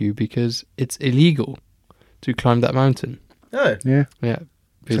bureaucratic issue because it's illegal to climb that mountain. Oh. Yeah. Yeah.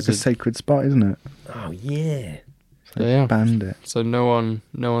 It's like a sacred spot, isn't it? Oh, yeah. So yeah. Banned it. So no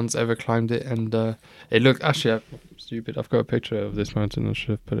one's ever climbed it, and it looked, actually, I'm stupid, I've got a picture of this mountain, I should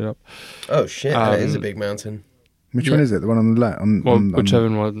have put it up. Oh shit, that is a big mountain. Which one is it? The one on the left? Whichever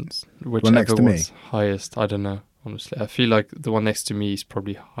next to me? one's highest, I don't know, honestly. I feel like the one next to me is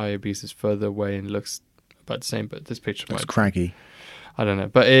probably higher because it's further away and looks about the same, but this picture It's craggy. I don't know,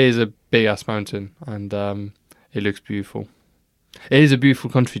 but it is a big ass mountain, and it looks beautiful. It is a beautiful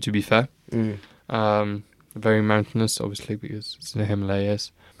country, to be fair. Very mountainous, obviously, because it's in the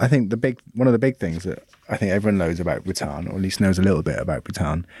Himalayas. I think one of the big things that I think everyone knows about Bhutan, or at least knows a little bit about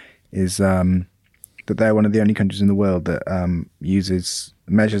Bhutan, is that they're one of the only countries in the world that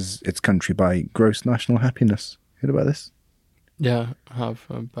measures its country by gross national happiness. Heard about this? Yeah, I have,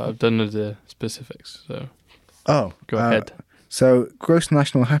 but I don't know the specifics, so go ahead. So, gross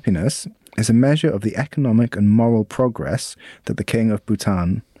national happiness is a measure of the economic and moral progress that the King of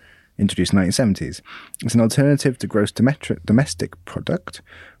Bhutan introduced in the 1970s. It's an alternative to gross domestic product.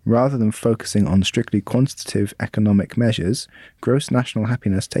 Rather than focusing on strictly quantitative economic measures, gross national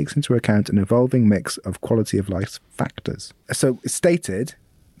happiness takes into account an evolving mix of quality of life factors. So it's stated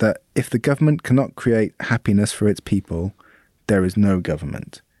that if the government cannot create happiness for its people, there is no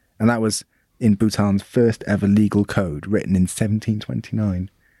government. And that was in Bhutan's first ever legal code, written in 1729.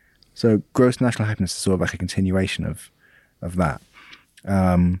 So gross national happiness is sort of like a continuation of that.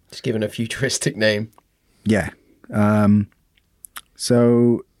 Just given a futuristic name. Yeah.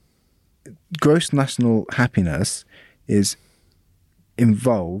 So gross national happiness is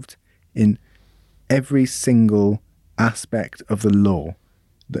involved in every single aspect of the law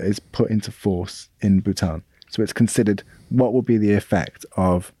that is put into force in Bhutan. So it's considered what will be the effect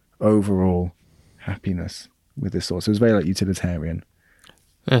of overall happiness with this law. So it's very like utilitarian.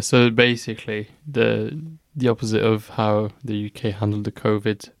 Yeah, so basically the opposite of how the UK handled the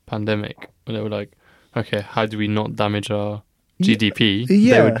COVID pandemic, when they were like, okay, how do we not damage our GDP?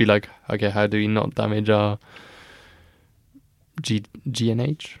 Yeah. They would be like, okay, how do we not damage our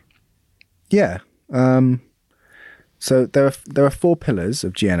GNH? Yeah. So there are 4 pillars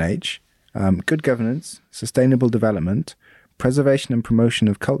of GNH: good governance, sustainable development, preservation and promotion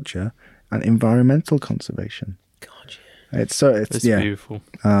of culture, and environmental conservation. God, It's beautiful.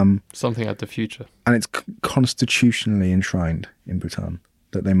 Something at the future. And it's constitutionally enshrined in Bhutan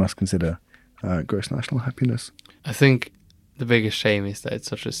that they must consider gross national happiness. I think the biggest shame is that it's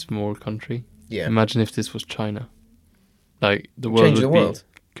such a small country. Yeah. Imagine if this was China. Like, the world would be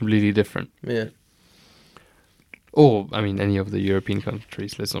completely different. Yeah. Or, I mean, any of the European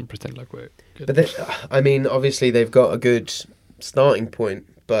countries. Let's not pretend like we're good. But obviously they've got a good starting point,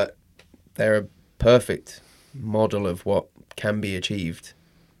 but they're a perfect model of what can be achieved.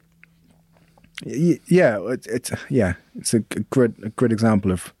 Yeah, it's a good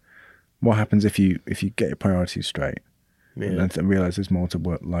example of what happens if you get your priorities straight, and realize there's more to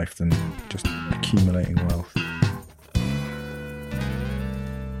life than just accumulating wealth.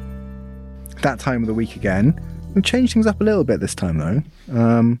 That time of the week again. We'll change things up a little bit this time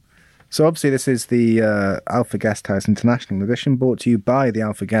though. So obviously this is the Alpha Guesthouse International Edition, brought to you by the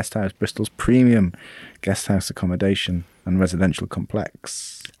Alpha Guesthouse, Bristol's premium guesthouse accommodation and residential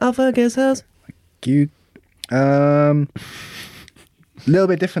complex. Alpha Guesthouse. Thank you. A little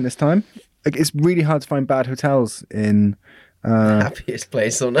bit different this time. It's really hard to find bad hotels in happiest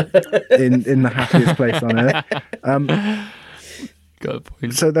place on earth. in the happiest place on earth. Got a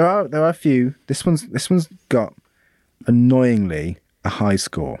point. So there are a few. This one's got annoyingly a high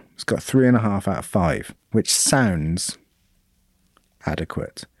score. It's got 3.5 out of 5, which sounds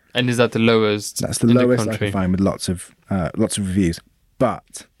adequate. And is that the lowest? That's the lowest I can find with lots of reviews.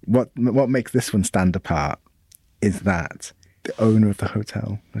 But what makes this one stand apart is that the owner of the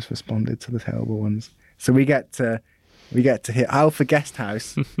hotel has responded to the terrible ones. So we get to hear Alpha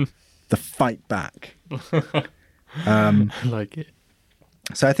Guesthouse, the fight back. I like it.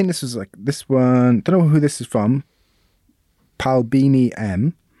 So I think this was this one. Don't know who this is from. Palbini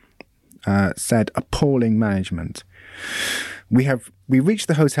M said, appalling management. We reached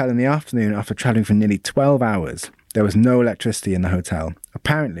the hotel in the afternoon after travelling for nearly 12 hours. There was no electricity in the hotel.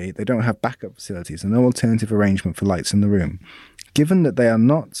 Apparently, they don't have backup facilities and no alternative arrangement for lights in the room. Given that they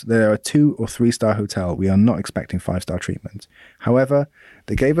are a 2 or 3 star hotel, we are not expecting 5-star treatment. However,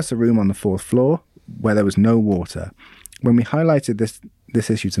 they gave us a room on the 4th floor where there was no water. When we highlighted this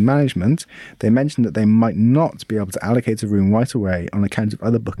issue to management, they mentioned that they might not be able to allocate a room right away on account of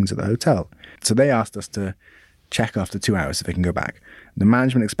other bookings at the hotel. So they asked us to check after 2 hours if they can go back. The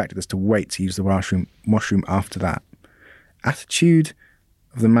management expected us to wait to use the washroom after that. Attitude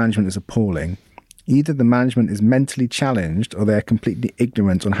of the management is appalling. Either the management is mentally challenged or they are completely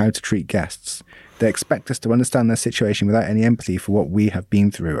ignorant on how to treat guests. They expect us to understand their situation without any empathy for what we have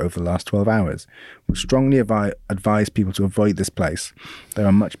been through over the last 12 hours. We strongly advise people to avoid this place. There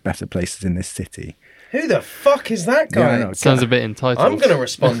are much better places in this city. Who the fuck is that guy? Yeah, sounds a bit entitled. I'm going to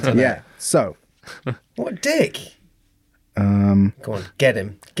respond to that. Yeah, so. What a dick. Go on, get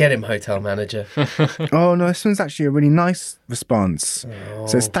him, hotel manager. Oh no, this one's actually a really nice response. It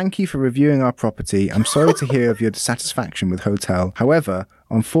says, thank you for reviewing our property. I'm sorry to hear of your dissatisfaction with hotel. However,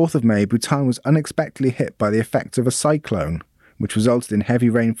 on 4th of May, Bhutan was unexpectedly hit by the effects of a cyclone, which resulted in heavy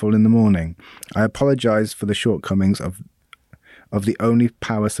rainfall in the morning. I apologise for the shortcomings of the only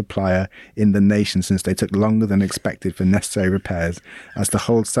power supplier in the nation, since they took longer than expected for necessary repairs, as the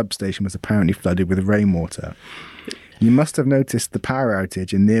whole substation was apparently flooded with rainwater. You must have noticed the power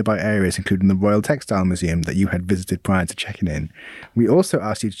outage in nearby areas, including the Royal Textile Museum that you had visited prior to checking in. We also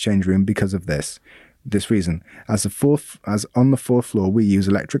asked you to change room because of this reason. As on the 4th floor, we use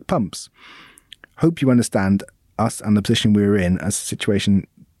electric pumps. Hope you understand us and the position we are in as the situation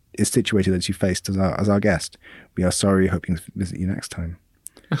is situated as you faced as our guest. We are sorry. Hoping to visit you next time.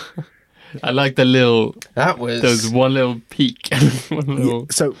 I like the little. That was. There was one little peak.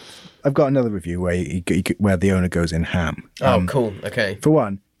 So. I've got another review where the owner goes in ham. Oh, cool. Okay. For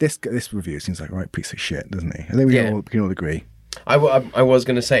one, this review seems like a right piece of shit, doesn't he? I think we can all agree. I was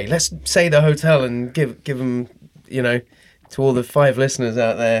going to say, let's say the hotel and give them, to all the 5 listeners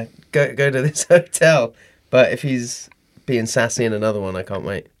out there, go to this hotel. But if he's being sassy in another one, I can't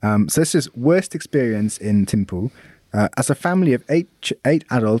wait. So this is worst experience in Thimphu. As a family of 8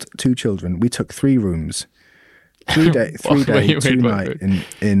 adult, 2 children, we took 3 rooms. 3 day, 2 night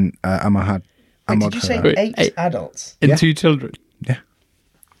in Amahad. Did you say 8 adults? And 2 children? Yeah.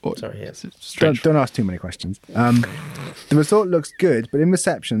 Sorry, yes. Don't ask too many questions. The resort looks good, but in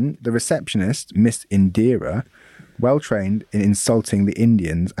reception, the receptionist, Miss Indira, well trained in insulting the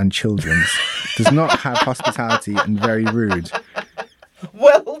Indians and children, does not have hospitality and very rude.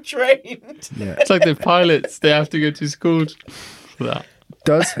 Well trained. Yeah. It's like the pilots; they have to go to school for that.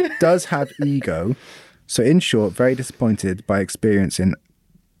 Does have ego. So in short, very disappointed by experiencing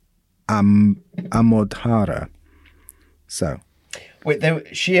Amodhara. So. Wait,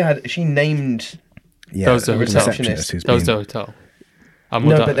 she named Yeah, That was the receptionist. who's That was been- the hotel.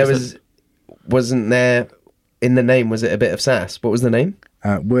 no, but wasn't there in the name? Was it a bit of sass? What was the name?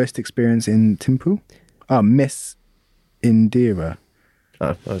 worst experience in Thimphu? Oh, Miss Indira.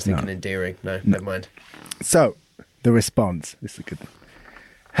 Oh, I was thinking endearing. No, never mind. So, the response. This is a good one.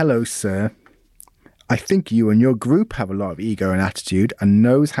 Hello, sir. I think you and your group have a lot of ego and attitude and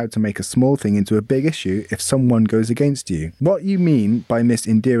knows how to make a small thing into a big issue if someone goes against you. What you mean by Miss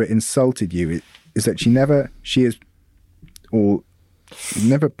Indira insulted you is that she is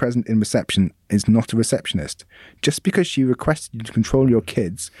never present in reception is not a receptionist. Just because she requested you to control your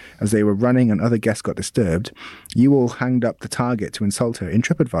kids as they were running and other guests got disturbed, you all hanged up the target to insult her in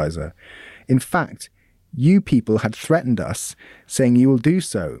TripAdvisor. In fact, you people had threatened us, saying you will do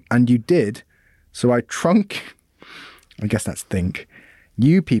so, and you did. So I guess that's think.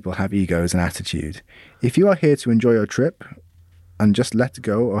 You people have egos and attitude. If you are here to enjoy your trip and just let it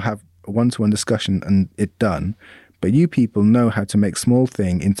go or have a one-to-one discussion and it done, but you people know how to make small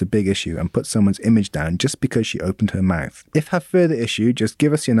thing into big issue and put someone's image down just because she opened her mouth. If have further issue, just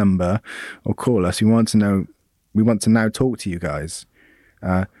give us your number or call us. We want to now talk to you guys.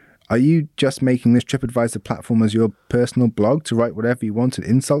 Are you just making this TripAdvisor platform as your personal blog to write whatever you want and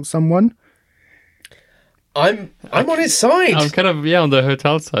insult someone? I'm on his side. I'm kind of on the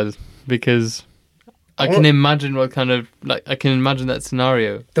hotel side because I can imagine I can imagine that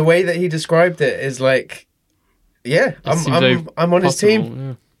scenario. The way that he described it is like, yeah, I'm on his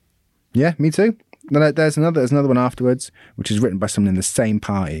team. Yeah, me too. There's another one afterwards, which is written by someone in the same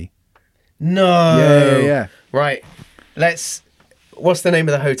party. No. Yeah. Right. What's the name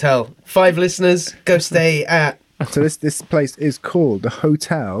of the hotel? 5 listeners, go stay at. So this place is called the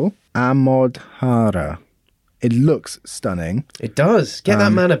Hotel Amodhara. It looks stunning. It does. Get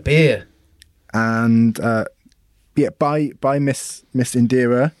that man a beer. And buy Miss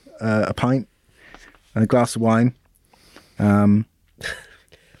Indira a pint and a glass of wine. Bring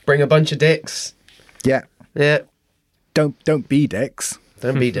a bunch of dicks. Yeah. Yeah. Don't be dicks.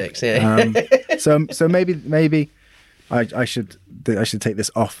 Don't be dicks. Yeah. So maybe I should take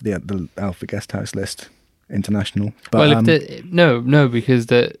this off the Alpha Guest House list international. But, well,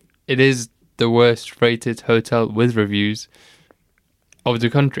 because it is the worst rated hotel with reviews of the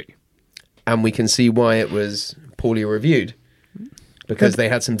country, and we can see why it was poorly reviewed because they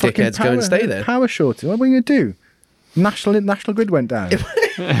had some dickheads go and stay there. Power shortage. What are you going to do? National grid went down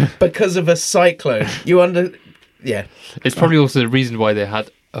because of a cyclone. Yeah. It's probably also the reason why they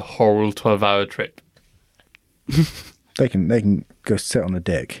had a whole 12-hour trip. They can go sit on the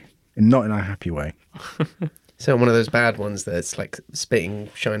dick, and not in a happy way. So one of those bad ones that's like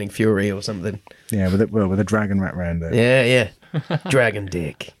spitting shining fury or something. Yeah, with a dragon wrapped around it. Yeah. Dragon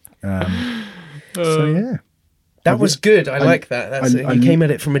dick. So yeah, that was good. I like that. He came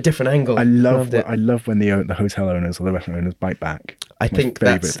at it from a different angle. I love when the hotel owners or the restaurant owners bite back. I think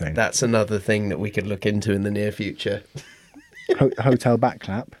that's another thing that we could look into in the near future. Hotel back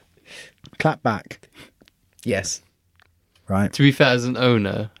clap back. Yes. Right. To be fair, as an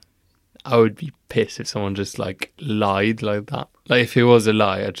owner, I would be pissed if someone just lied like that. Like if it was a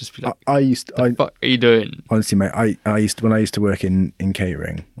lie, I'd just be like, "What the fuck are you doing?" Honestly, mate, when I used to work in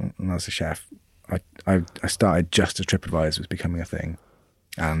catering when I was a chef, I started just as TripAdvisor was becoming a thing,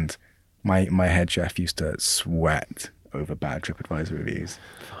 and my head chef used to sweat over bad TripAdvisor reviews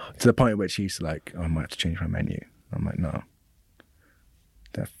to the point at which he used to I might have to change my menu. I'm like, no,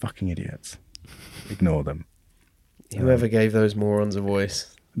 they're fucking idiots. Ignore them. Whoever gave those morons a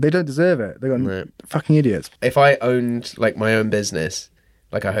voice. They don't deserve it. They're fucking idiots. If I owned my own business,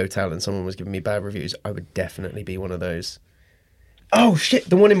 like a hotel, and someone was giving me bad reviews, I would definitely be one of those. Oh shit,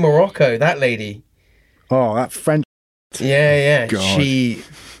 the one in Morocco, that lady. Oh, that French. Yeah. God.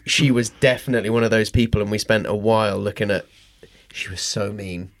 She was definitely one of those people, and we spent a while looking at. She was so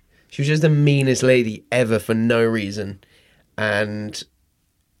mean. She was just the meanest lady ever for no reason, and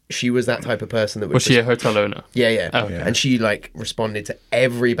she was that type of person that was she a hotel owner? Yeah. Oh, okay. And she responded to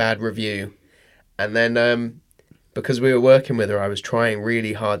every bad review, and then because we were working with her, I was trying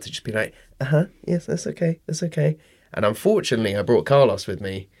really hard to just be like, yes, that's okay, and unfortunately I brought Carlos with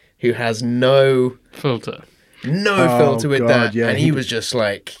me, who has no filter with that, yeah, and he was just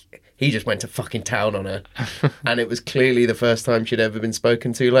he just went to fucking town on her, and it was clearly the first time she'd ever been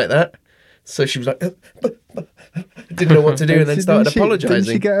spoken to like that. So she was like, didn't know what to do, and then started apologising.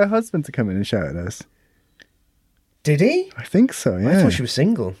 Didn't she get her husband to come in and shout at us? Did he? I think so, yeah. I thought she was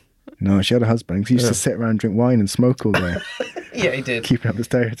single. No, she had a husband. He used to sit around, drink wine and smoke all day. Yeah, he did. Keeping up the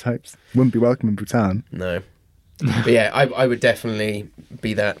stereotypes. Wouldn't be welcome in Bhutan. No. But yeah, I would definitely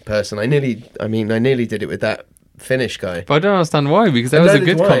be that person. I nearly did it with that Finnish guy. But I don't understand why, because that was a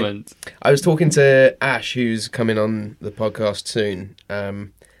good comment. I was talking to Ash, who's coming on the podcast soon,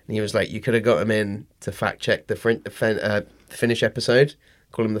 and he was like, you could have got him in to fact check the Finnish episode,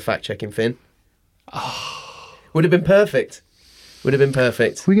 call him the fact checking Finn. Oh. Would have been perfect. Would have been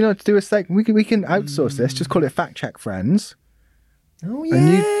perfect. We can do a we can outsource this. Just call it Fact Check Friends. Oh yeah.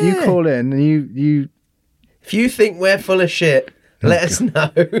 And you call in and you. If you think we're full of shit, let us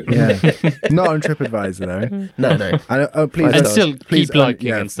know. Yeah. Not on TripAdvisor though. No. Please. And still keep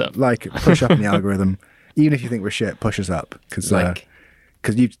liking and stuff. Like push up in the algorithm. Even if you think we're shit, push us up because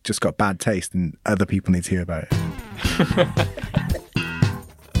you've just got bad taste and other people need to hear about it.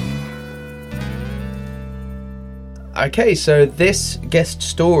 Okay, so this guest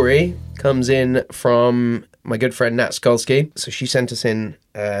story comes in from my good friend Nat Skolsky. So she sent us in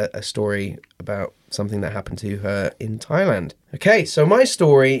a story about something that happened to her in Thailand. Okay, so my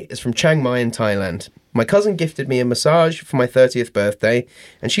story is from Chiang Mai in Thailand. My cousin gifted me a massage for my 30th birthday,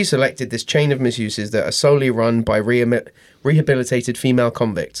 and she selected this chain of masseuses that are solely run by rehabilitated female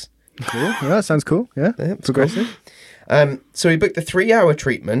convicts. Cool. Yeah, that sounds cool. Yeah, progressive. So we booked the 3-hour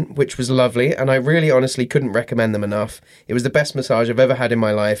treatment, which was lovely, and I really honestly couldn't recommend them enough. It was the best massage I've ever had in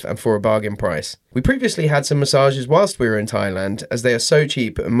my life, and for a bargain price. We previously had some massages whilst we were in Thailand, as they are so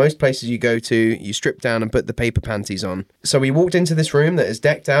cheap, and most places you go to, you strip down and put the paper panties on. So we walked into this room that is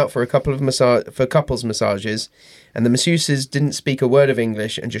decked out for couples massages, and the masseuses didn't speak a word of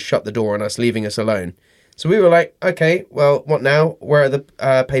English and just shut the door on us, leaving us alone. So we were like, okay, well, what now? Where are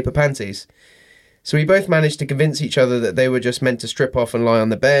the paper panties? So we both managed to convince each other that they were just meant to strip off and lie on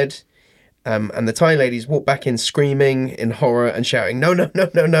the bed. And the Thai ladies walked back in screaming in horror and shouting, no, no,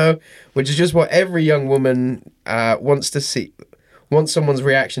 no, no, no, which is just what every young woman wants someone's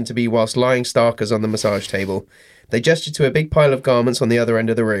reaction to be whilst lying starkers on the massage table. They gestured to a big pile of garments on the other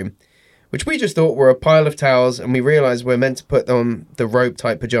end of the room, which we just thought were a pile of towels, and we realised we're meant to put on the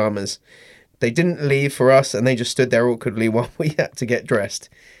robe-type pyjamas. They didn't leave for us, and they just stood there awkwardly while we had to get dressed.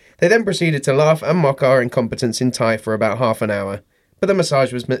 They then proceeded to laugh and mock our incompetence in Thai for about half an hour. But the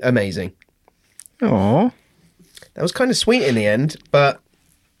massage was amazing. Aww. That was kind of sweet in the end, but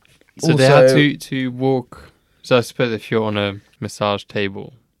so they had to walk... So I suppose if you're on a massage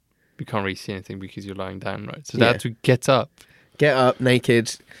table, you can't really see anything because you're lying down, right? So they had to get up. Get up,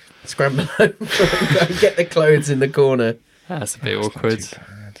 naked, scramble over, and get the clothes in the corner. That's a bit awkward.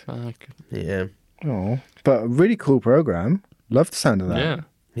 Yeah. Oh, but a really cool program. Love the sound of that. Yeah.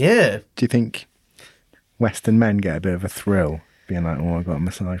 Yeah. Do you think Western men get a bit of a thrill being like, oh, I got a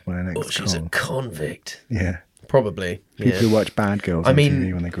massage by an ex-con? Oh, she's a convict. Yeah. Probably. People who watch Bad Girls on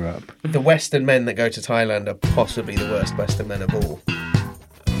TV when they grow up. The Western men that go to Thailand are possibly the worst Western men of all.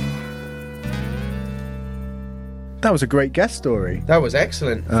 That was a great guest story. That was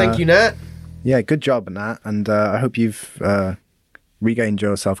excellent. Thank you, Nat. Yeah, good job, Nat. And I hope you've regained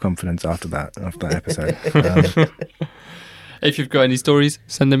your self-confidence after that episode. If you've got any stories,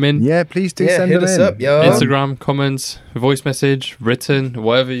 send them in. Yeah, please do send them in. Hit us up, y'all. Instagram, comments, voice message, written,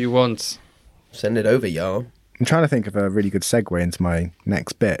 whatever you want. Send it over, y'all. I'm trying to think of a really good segue into my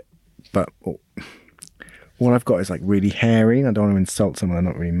next bit, but all I've got is like really hairy, and I don't want to insult someone I've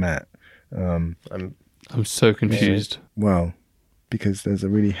not really met. I'm so confused. Yeah. Well, because there's a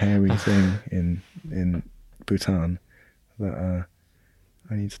really hairy thing in Bhutan that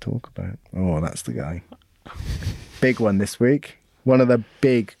I need to talk about. Oh, that's the guy. Big one this week. One of the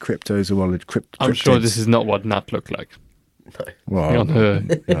big cryptozoology. I'm sure this is not what Nat looked like. No. Well, no.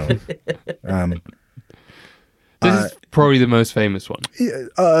 This is probably the most famous one.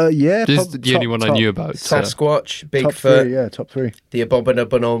 Yeah. This is the only one I knew about. Sasquatch, Bigfoot. Top three. The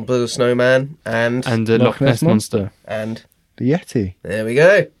Abominable Snowman, and the Loch Ness Monster. And the Yeti. There we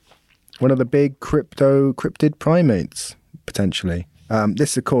go. One of the big cryptid primates, potentially.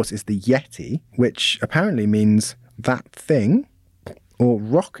 This, of course, is the Yeti, which apparently means that thing, or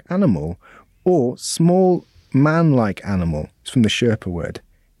rock animal, or small man-like animal. It's from the Sherpa word,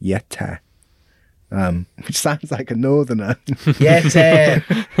 Yeti, which sounds like a northerner. Yeti!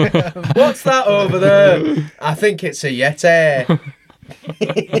 What's that over there? I think it's a Yeti.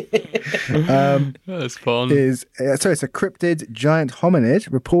 That's fun. So it's a cryptid giant hominid,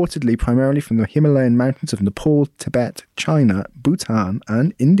 reportedly primarily from the Himalayan mountains of Nepal, Tibet, China, Bhutan,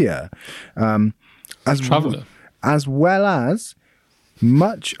 and India. As well as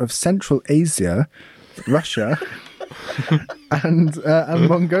much of Central Asia, Russia, and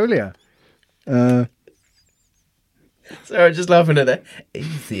Mongolia. Sorry, I'm just laughing at that.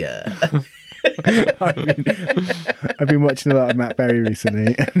 Easier. I've been watching a lot of Matt Berry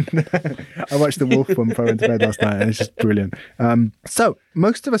recently. I watched the Wolf one before I went to bed last night, and it's just brilliant. So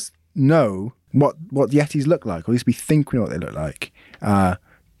most of us know what Yetis look like, or at least we think we know what they look like.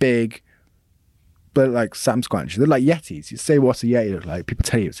 Big, but like Sam Squanch. They're like Yetis. You say what's a Yeti look like, people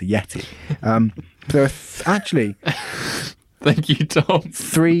tell you it's a Yeti. There are actually... Thank you, Tom.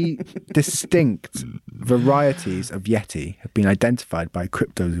 3 distinct varieties of Yeti have been identified by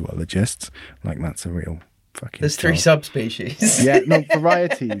cryptozoologists. Like, that's a real fucking... There's 3 subspecies. Yeah, no,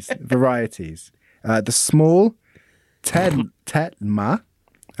 varieties. The small Tetma,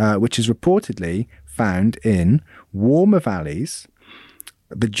 which is reportedly found in warmer valleys.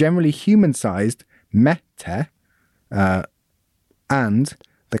 The generally human-sized Mete, and...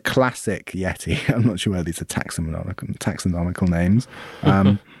 the classic Yeti. I'm not sure whether these are taxonomical names.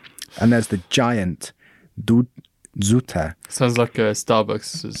 And there's the giant Zuta. Sounds like a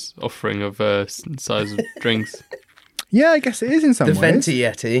Starbucks' offering of size of drinks. Yeah, I guess it is in some The ways. Venti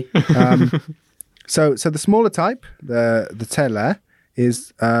Yeti. So the smaller type, the Tele,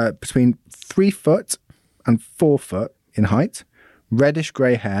 is between 3 foot and 4 foot in height, reddish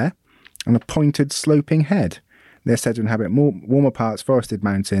grey hair, and a pointed sloping head. They're said to inhabit more warmer parts, forested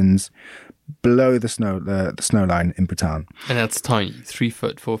mountains, below the snow line in Bhutan. And that's tiny. 3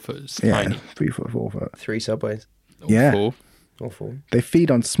 foot, 4 foot. It's Yeah, tiny. 3 foot, 4 foot. 3 subways. Yeah. 4. Or 4. They feed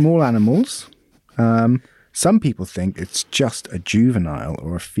on small animals. Some people think it's just a juvenile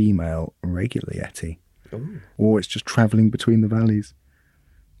or a female regular Yeti. Ooh. Or it's just travelling between the valleys.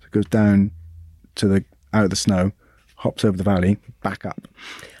 So it goes down to out of the snow, hops over the valley, back up.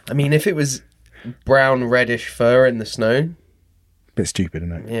 I mean, if it was brown reddish fur in the snow, Bit stupid,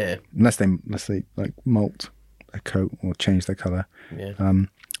 isn't it? yeah. Unless they like molt their coat or change their colour. Yeah.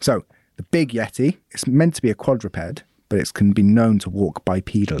 So the big Yeti, it's meant to be a quadruped, but it can be known to walk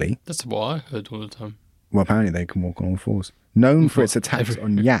bipedally. That's what I heard all the time. Well, apparently they can walk on all fours. Known for its attacks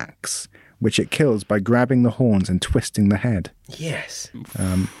on yaks, which it kills by grabbing the horns and twisting the head. Yes.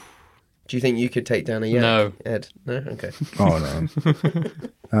 Do you think you could take down a yak, No. Ed? No? Okay. Oh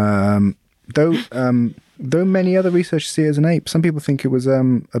no. Though many other researchers see it as an ape, some people think it was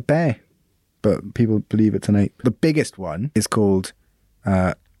a bear, but people believe it's an ape. The biggest one is called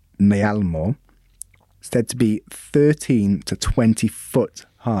Nyalmo, said to be 13 to 20 foot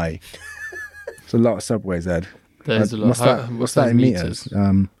high. It's a lot of subways, Ed. There's a lot. What's that in meters?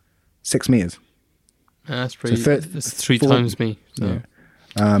 6 meters. That's pretty. So That's 3 4 times me. So.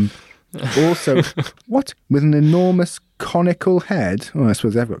 Yeah. Also, what? With an enormous conical head. Oh, I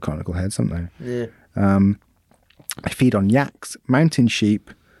suppose they've got conical heads, haven't they? Yeah. They feed on yaks, mountain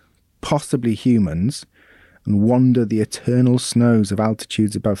sheep, possibly humans, and wander the eternal snows of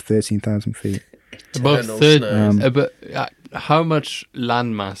altitudes above 13,000 feet. Above Eternal 30. snows. But how much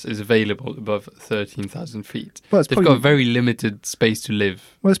landmass is available above 13,000 feet? Well, it's They've probably- got very limited space to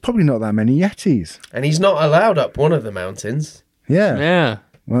live. Well, there's probably not that many Yetis. And he's not allowed up one of the mountains. Yeah. Yeah.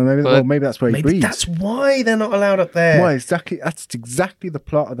 Well, maybe that's where he Maybe breeds. that's why they're not allowed up there. Well, exactly. That's exactly the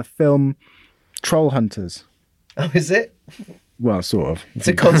plot of the film Troll Hunters. Oh, is it? Well, sort of. It's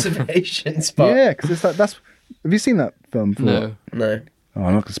a conservation spot. Yeah, because it's like that's. Have you seen that film before? No. No. Oh,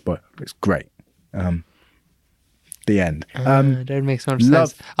 I'm not gonna spoil it. It's great. The end. That makes so much love-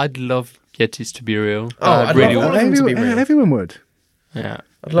 sense. I'd love Yetis to be real. Oh, I'd really love all would. of them to be real. Everyone would. Yeah.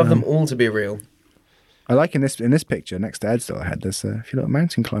 I'd love them all to be real. I like in this picture next to Ed's little head. There's a few little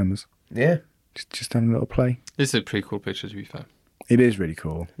mountain climbers Yeah. just having a little play. This is a pretty cool picture, to be fair. It is really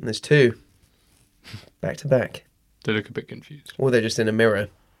cool. And there's 2. Back to back. They look a bit confused. Or they're just in a mirror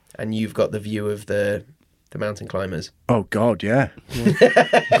and you've got the view of the mountain climbers. Oh God, yeah.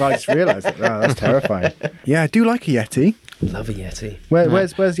 I just realised that. Oh, that's terrifying. Yeah, I do like a Yeti. Love a Yeti.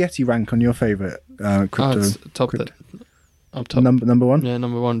 Where's Yeti rank on your favourite crypto? It's top crypto- up top. Number one. Yeah,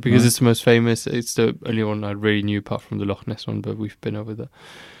 number 1 because it's the most famous. It's the only one I really knew apart from the Loch Ness one, but we've been over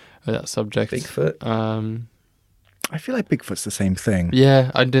that subject. Bigfoot. I feel like Bigfoot's the same thing.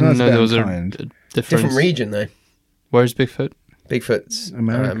 Yeah, I didn't That's know a bit there was a unkind. difference. Different region though. Where's Bigfoot? Bigfoot's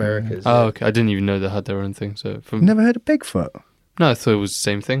America. America's. Oh, okay. I didn't even know they had their own thing. So from Never heard of Bigfoot? no, I thought it was the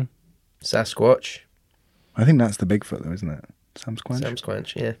same thing. Sasquatch. I think that's the Bigfoot, though, isn't it? Sam Squanch. Sam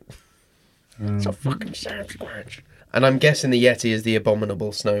Squanch, yeah. It's a fucking Sam Squanch. And I'm guessing the Yeti is the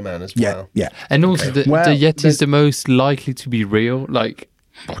abominable snowman as Yeah, well. yeah. And also, Okay. Well, the Yeti there's- is the most likely to be real. Like,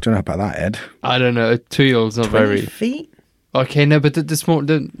 I don't know about that, Ed. I don't know, a 2-year-old's not 20 very. feet? Okay, no, but the small,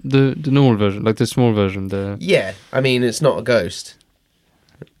 the normal version, like the small version, Yeah, I mean, it's not a ghost.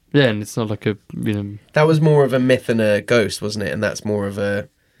 yeah, and it's not like a, That was more of a myth than a ghost, wasn't it? And that's more of a,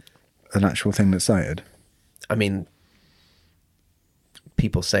 An actual thing that's sighted. I mean,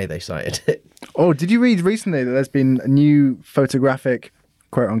 people say they sighted it. Oh, did you read recently that there's been a new photographic,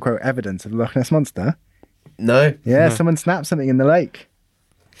 quote unquote, evidence of the Loch Ness Monster? No? Yeah, someone snapped something in the lake.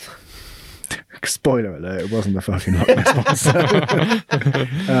 Spoiler alert, it wasn't the fucking Loch Ness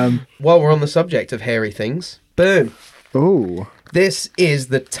Monster. While we're on the subject of hairy things, boom. Oh. This is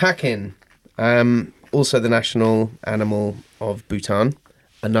the takin, also the national animal of Bhutan.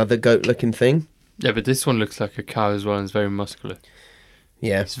 Another goat-looking thing. Yeah, but this one looks like a cow as well and it's very muscular.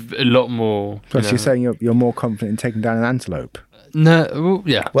 Yeah. It's a lot more... Plus, you're saying you're more confident in taking down an antelope. No, well,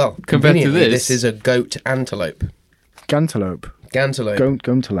 yeah. Well, compared to conveniently, this is a goat antelope. Gantelope. Gantelope.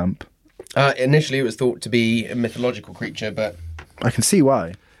 Gontalamp. Initially, it was thought to be a mythological creature, but... I can see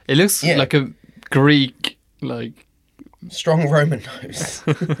why. It looks like a Greek, like... Strong Roman nose.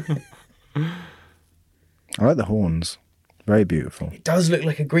 I like the horns. Very beautiful. It does look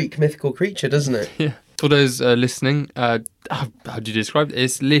like a Greek mythical creature, doesn't it? Yeah. For those listening, how do you describe it?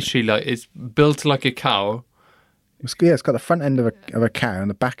 It's literally like, it's built like a cow. It's got the front end of a cow and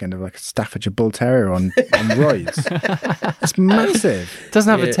the back end of like a Staffordshire Bull Terrier on roids. It's massive. It doesn't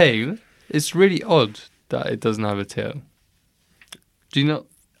have a tail. It's really odd that it doesn't have a tail. Do you not?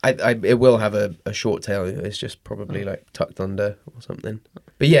 It will have a short tail. It's just probably like tucked under or something.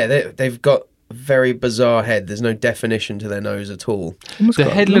 But yeah, they've got a very bizarre head. There's no definition to their nose at all.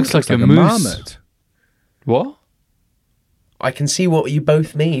 The head looks like a moose. marmot. What? I can see what you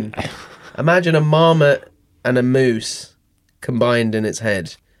both mean. Imagine a marmot and a moose combined in its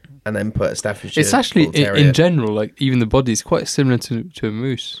head, and then put a Staffordshire. It's actually, Bull Terrier. in general, like even the body is quite similar to a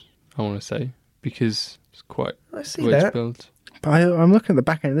moose, I want to say, because it's quite I see the way it's that. built. But I'm looking at the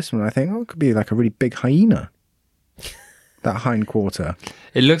back end of this one and I think, it could be like a really big hyena. That hind quarter.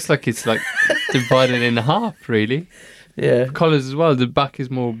 It looks like it's like divided in half, really. Yeah. Colours as well. The back is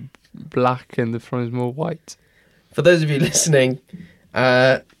more black and the front is more white. For those of you listening, Good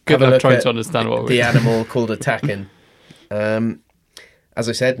have a luck look trying at to understand what the we're... animal called a takin. As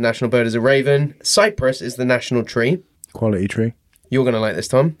I said, national bird is a raven. Cypress is the national tree. Quality tree. You're going to like this,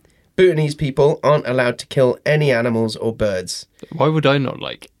 Tom. Bhutanese people aren't allowed to kill any animals or birds Why would I not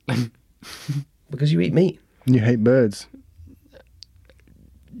like? because you eat meat. You hate birds.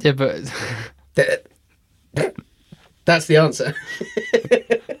 Yeah, but That's the answer.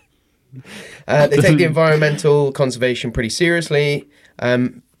 They take the environmental conservation pretty seriously,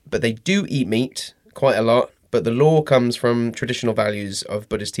 but they do eat meat quite a lot. But the law comes from traditional values of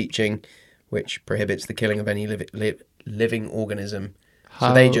Buddhist teaching, which prohibits the killing of any living organism.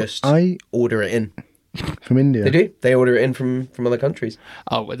 So they just order it in. From India. They do. They order it in from other countries.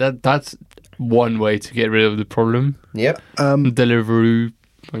 oh, well, that's one way to get rid of the problem. Yep. Deliveroo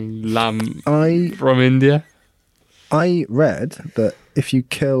lamb I from India. I read that if you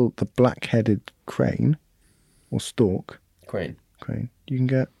kill the black-headed crane or stork Crane. you can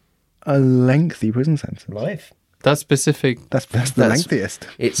get a lengthy prison sentence. Life. That's specific. That's the lengthiest.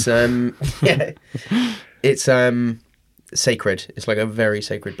 It's yeah. It's sacred. It's like a very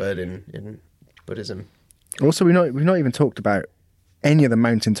sacred bird in Buddhism. Also, we've not even talked about any of the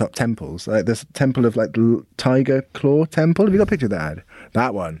mountaintop temples. Like this temple of like the Tiger Claw Temple. Have you got a picture of that?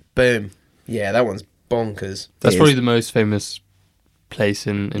 That one. Boom. Yeah, that one's bonkers. That's It probably is. the most famous place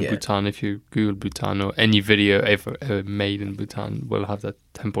in Yeah. Bhutan. If you Google Bhutan or any video ever made in Bhutan, will have that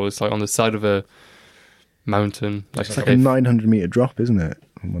temple. It's like on the side of a mountain. It's like a 900-meter drop, isn't it?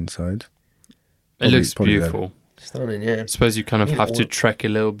 On one side. It looks probably beautiful. Stunning, yeah. I suppose you kind of Yeah, have to or- trek a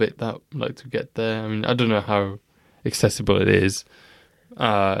little bit to get there. I mean, I don't know how accessible it is.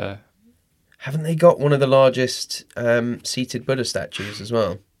 Haven't they got one of the largest seated Buddha statues as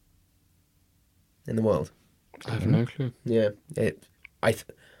well in the world? I have no clue. Yeah.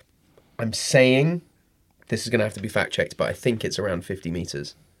 I'm saying this is going to have to be fact checked, but I think it's around 50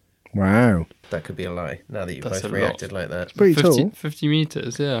 meters. Wow. That could be a lie. Now that you've That's both a reacted like that, Pretty 50, tall. 50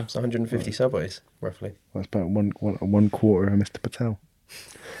 meters, yeah. it's 150 subways roughly. That's about one quarter of Mr. Patel.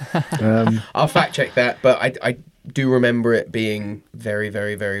 I'll fact check that, but I do remember it being very,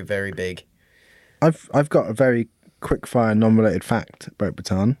 very, very, very big. I've got a very quick fire non-related fact about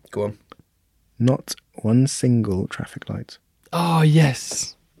Bhutan. Go on. Not one single traffic light. Oh,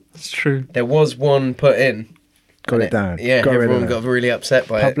 yes. That's true. There was one put in. Got and it down. Yeah, Got rid of everyone it. got really upset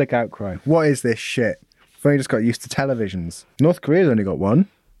by it. Public outcry. What is this shit? I've only just got used to televisions. North Korea's only got one.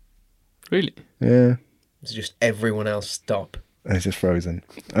 Really? Yeah. It's just everyone else stop. It's just frozen.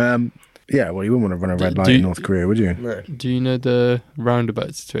 Yeah, well, you wouldn't want to run a red Do light you- in North Korea, would you? No. Do you know the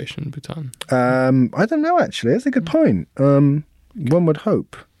roundabout situation in Bhutan? I don't know, actually. That's a good point. One would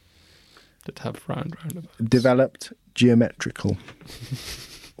hope. That have roundabouts? Developed, geometrical,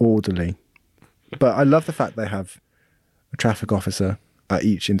 orderly. But I love the fact they have a traffic officer at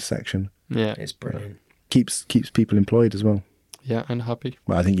each intersection. Yeah. It's brilliant. Keeps people employed as well. Yeah, and happy.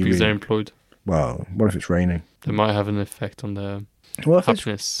 Well, I think you Because they're really. employed. Well, what if it's raining? They might have an effect on the What if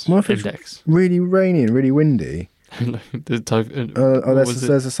happiness it's index. really rainy and really windy? The type,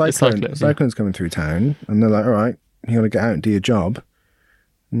 There's a cyclone. A cyclone's coming through town, and they're like, "All right, you got to get out and do your job."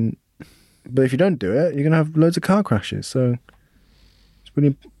 But if you don't do it, you're going to have loads of car crashes. So it's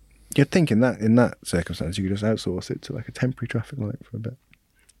really. You'd think in that circumstance, you could just outsource it to like a temporary traffic light for a bit.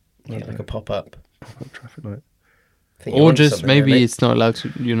 Yeah, like a pop-up. Pop-up traffic light. I think you're Or onto just something maybe there, it's not allowed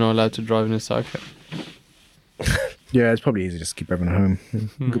to. You're not allowed to drive in a cyclone. Yeah, it's probably easy just to keep everyone home.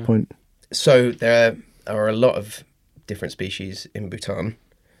 Yeah, good point. mate. So there are a lot of different species in Bhutan.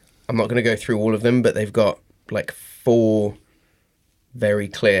 I'm not going to go through all of them, but they've got like 4 very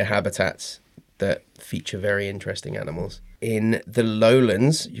clear habitats that feature very interesting animals. In the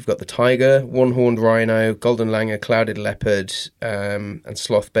lowlands, you've got the tiger, one-horned rhino, golden langur, clouded leopard, and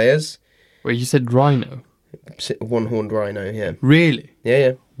sloth bears. Wait, you said rhino? One-horned rhino, yeah. Really?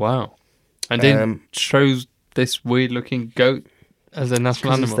 Yeah. Wow. And then chose this weird-looking goat as a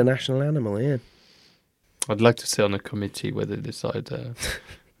national Because animal. it's the national animal, yeah. I'd like to sit on a committee where they decide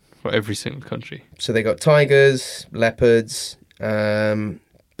for every single country. So they got tigers, leopards,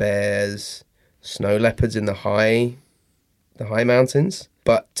 bears, snow leopards in the high mountains.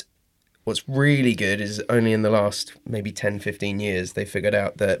 But what's really good is only in the last maybe 10, 15 years, they figured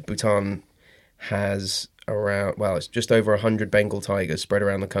out that Bhutan has around, well, it's just over 100 Bengal tigers spread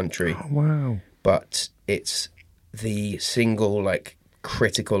around the country. Oh, wow. But it's the single, like,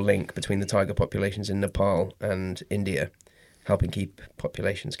 critical link between the tiger populations in Nepal and India, helping keep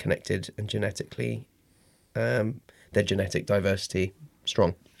populations connected and genetically, their genetic diversity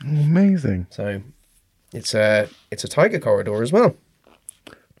strong. Amazing. So it's a tiger corridor as well.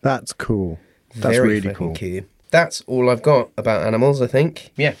 That's cool. That's Very really fucking cool. That's all I've got about animals, I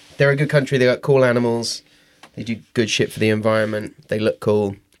think. Yeah, they're a good country. They got cool animals. They do good shit for the environment. They look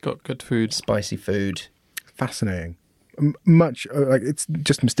cool. Got good food. Spicy food. Fascinating. Much like it's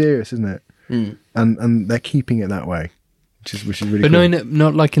just mysterious, isn't it? Mm. And they're keeping it that way, which is really But cool.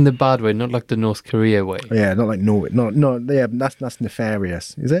 not like in the bad way, not like the North Korea way. Yeah, not like Norway. Not yeah. That's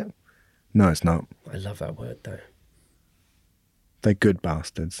nefarious, is it? No, it's not. I love that word, though. They're good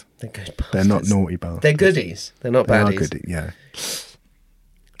bastards. They're good They're not bastards. naughty bastards. They're goodies. They're not They are baddies. good. Yeah.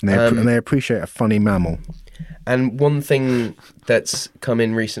 And they appreciate a funny mammal. And one thing that's come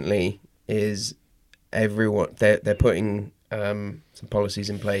in recently is everyone they're putting some policies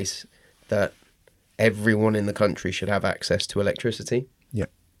in place that everyone in the country should have access to electricity. Yeah.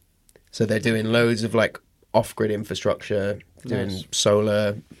 So they're doing loads of like off-grid infrastructure, doing Nice.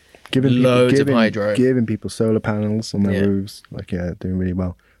 solar, Giving loads of hydro. Giving people solar panels on their Yeah. roofs. Like, yeah, doing really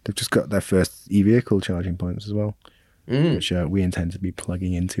well. They've just got their first e-vehicle charging points as well, which we intend to be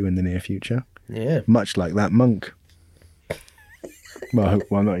plugging into in the near future. Yeah. Much like that monk. Well,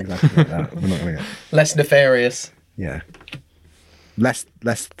 not exactly like that. We're not going to get... Less nefarious. Yeah. Less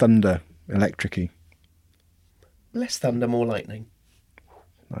thunder, electric-y. Less thunder, more lightning.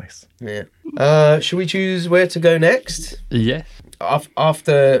 Nice. Yeah. Should we choose where to go next? Yes.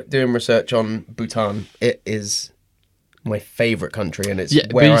 After doing research on Bhutan, it is my favourite country, and it's Yeah,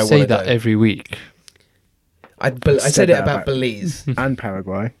 where but I you say want to that go. every week. I said it about Belize. And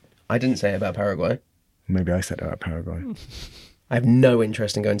Paraguay. I didn't say it about Paraguay. Maybe I said it about Paraguay. I have no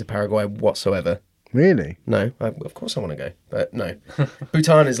interest in going to Paraguay whatsoever. Really? No, of course I want to go, but no.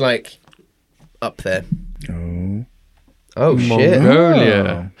 Bhutan is like up there. Oh. Oh shit!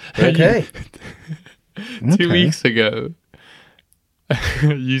 Mongolia. Okay. 2 weeks ago,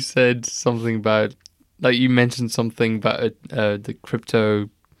 you said something about, like you mentioned something about the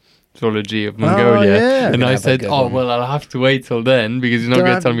cryptozoology of Mongolia, yeah. and Gonna I have a said, good "Oh one. well, I'll have to wait till then because you're not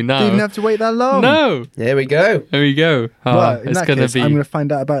going to tell me now." Didn't have to wait that long. No, There we go. there we go. Well, in It's that going to case, be. I'm going to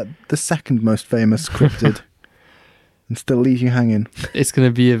find out about the second most famous cryptid and still leave you hanging. It's going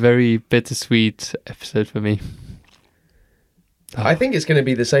to be a very bittersweet episode for me. I think it's going to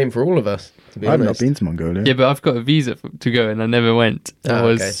be the same for all of us. To be I've not honest. been to Mongolia. Yeah, but I've got a visa to go and I never went. I Oh,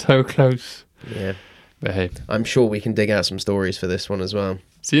 was okay. so close. Yeah. But hey, I'm sure we can dig out some stories for this one as well.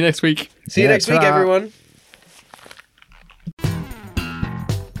 see you next week. See you Yeah, next week, ta-ra. everyone.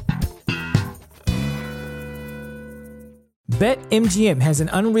 BetMGM has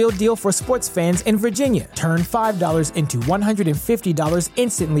an unreal deal for sports fans in Virginia. Turn $5 into $150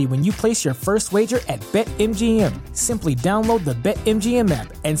 instantly when you place your first wager at BetMGM. Simply download the BetMGM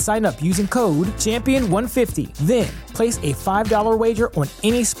app and sign up using code Champion150. Then, place a $5 wager on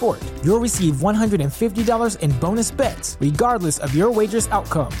any sport. You'll receive $150 in bonus bets, regardless of your wager's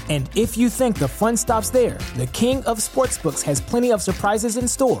outcome. And if you think the fun stops there, the King of Sportsbooks has plenty of surprises in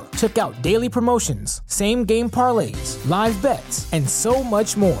store. Check out daily promotions, same-game parlays, live bets, and so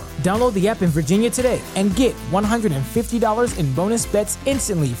much more. Download the app in Virginia today and get $150 in bonus bets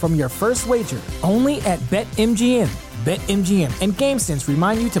instantly from your first wager. Only at BetMGM. BetMGM and GameSense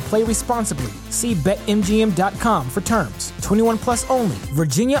remind you to play responsibly. See BetMGM.com for terms. 21 plus only.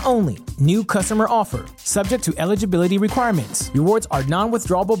 Virginia only. New customer offer. Subject to eligibility requirements. Rewards are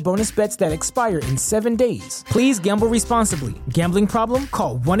non-withdrawable bonus bets that expire in 7 days. Please gamble responsibly. Gambling problem?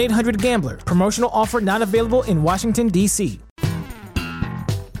 Call 1-800-GAMBLER. Promotional offer not available in Washington, D.C.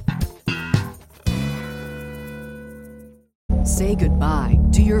 Say goodbye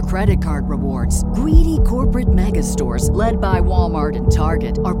to your credit card rewards. Greedy corporate mega stores, led by Walmart and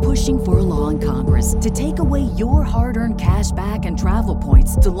Target, are pushing for a law in Congress to take away your hard-earned cash back and travel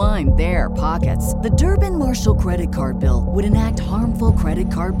points to line their pockets. The Durbin-Marshall credit card bill would enact harmful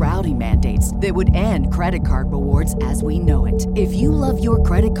credit card routing mandates that would end credit card rewards as we know it. If you love your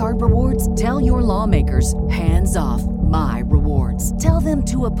credit card rewards, tell your lawmakers, hands off my rewards. Tell them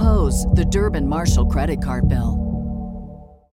to oppose the Durbin-Marshall credit card bill.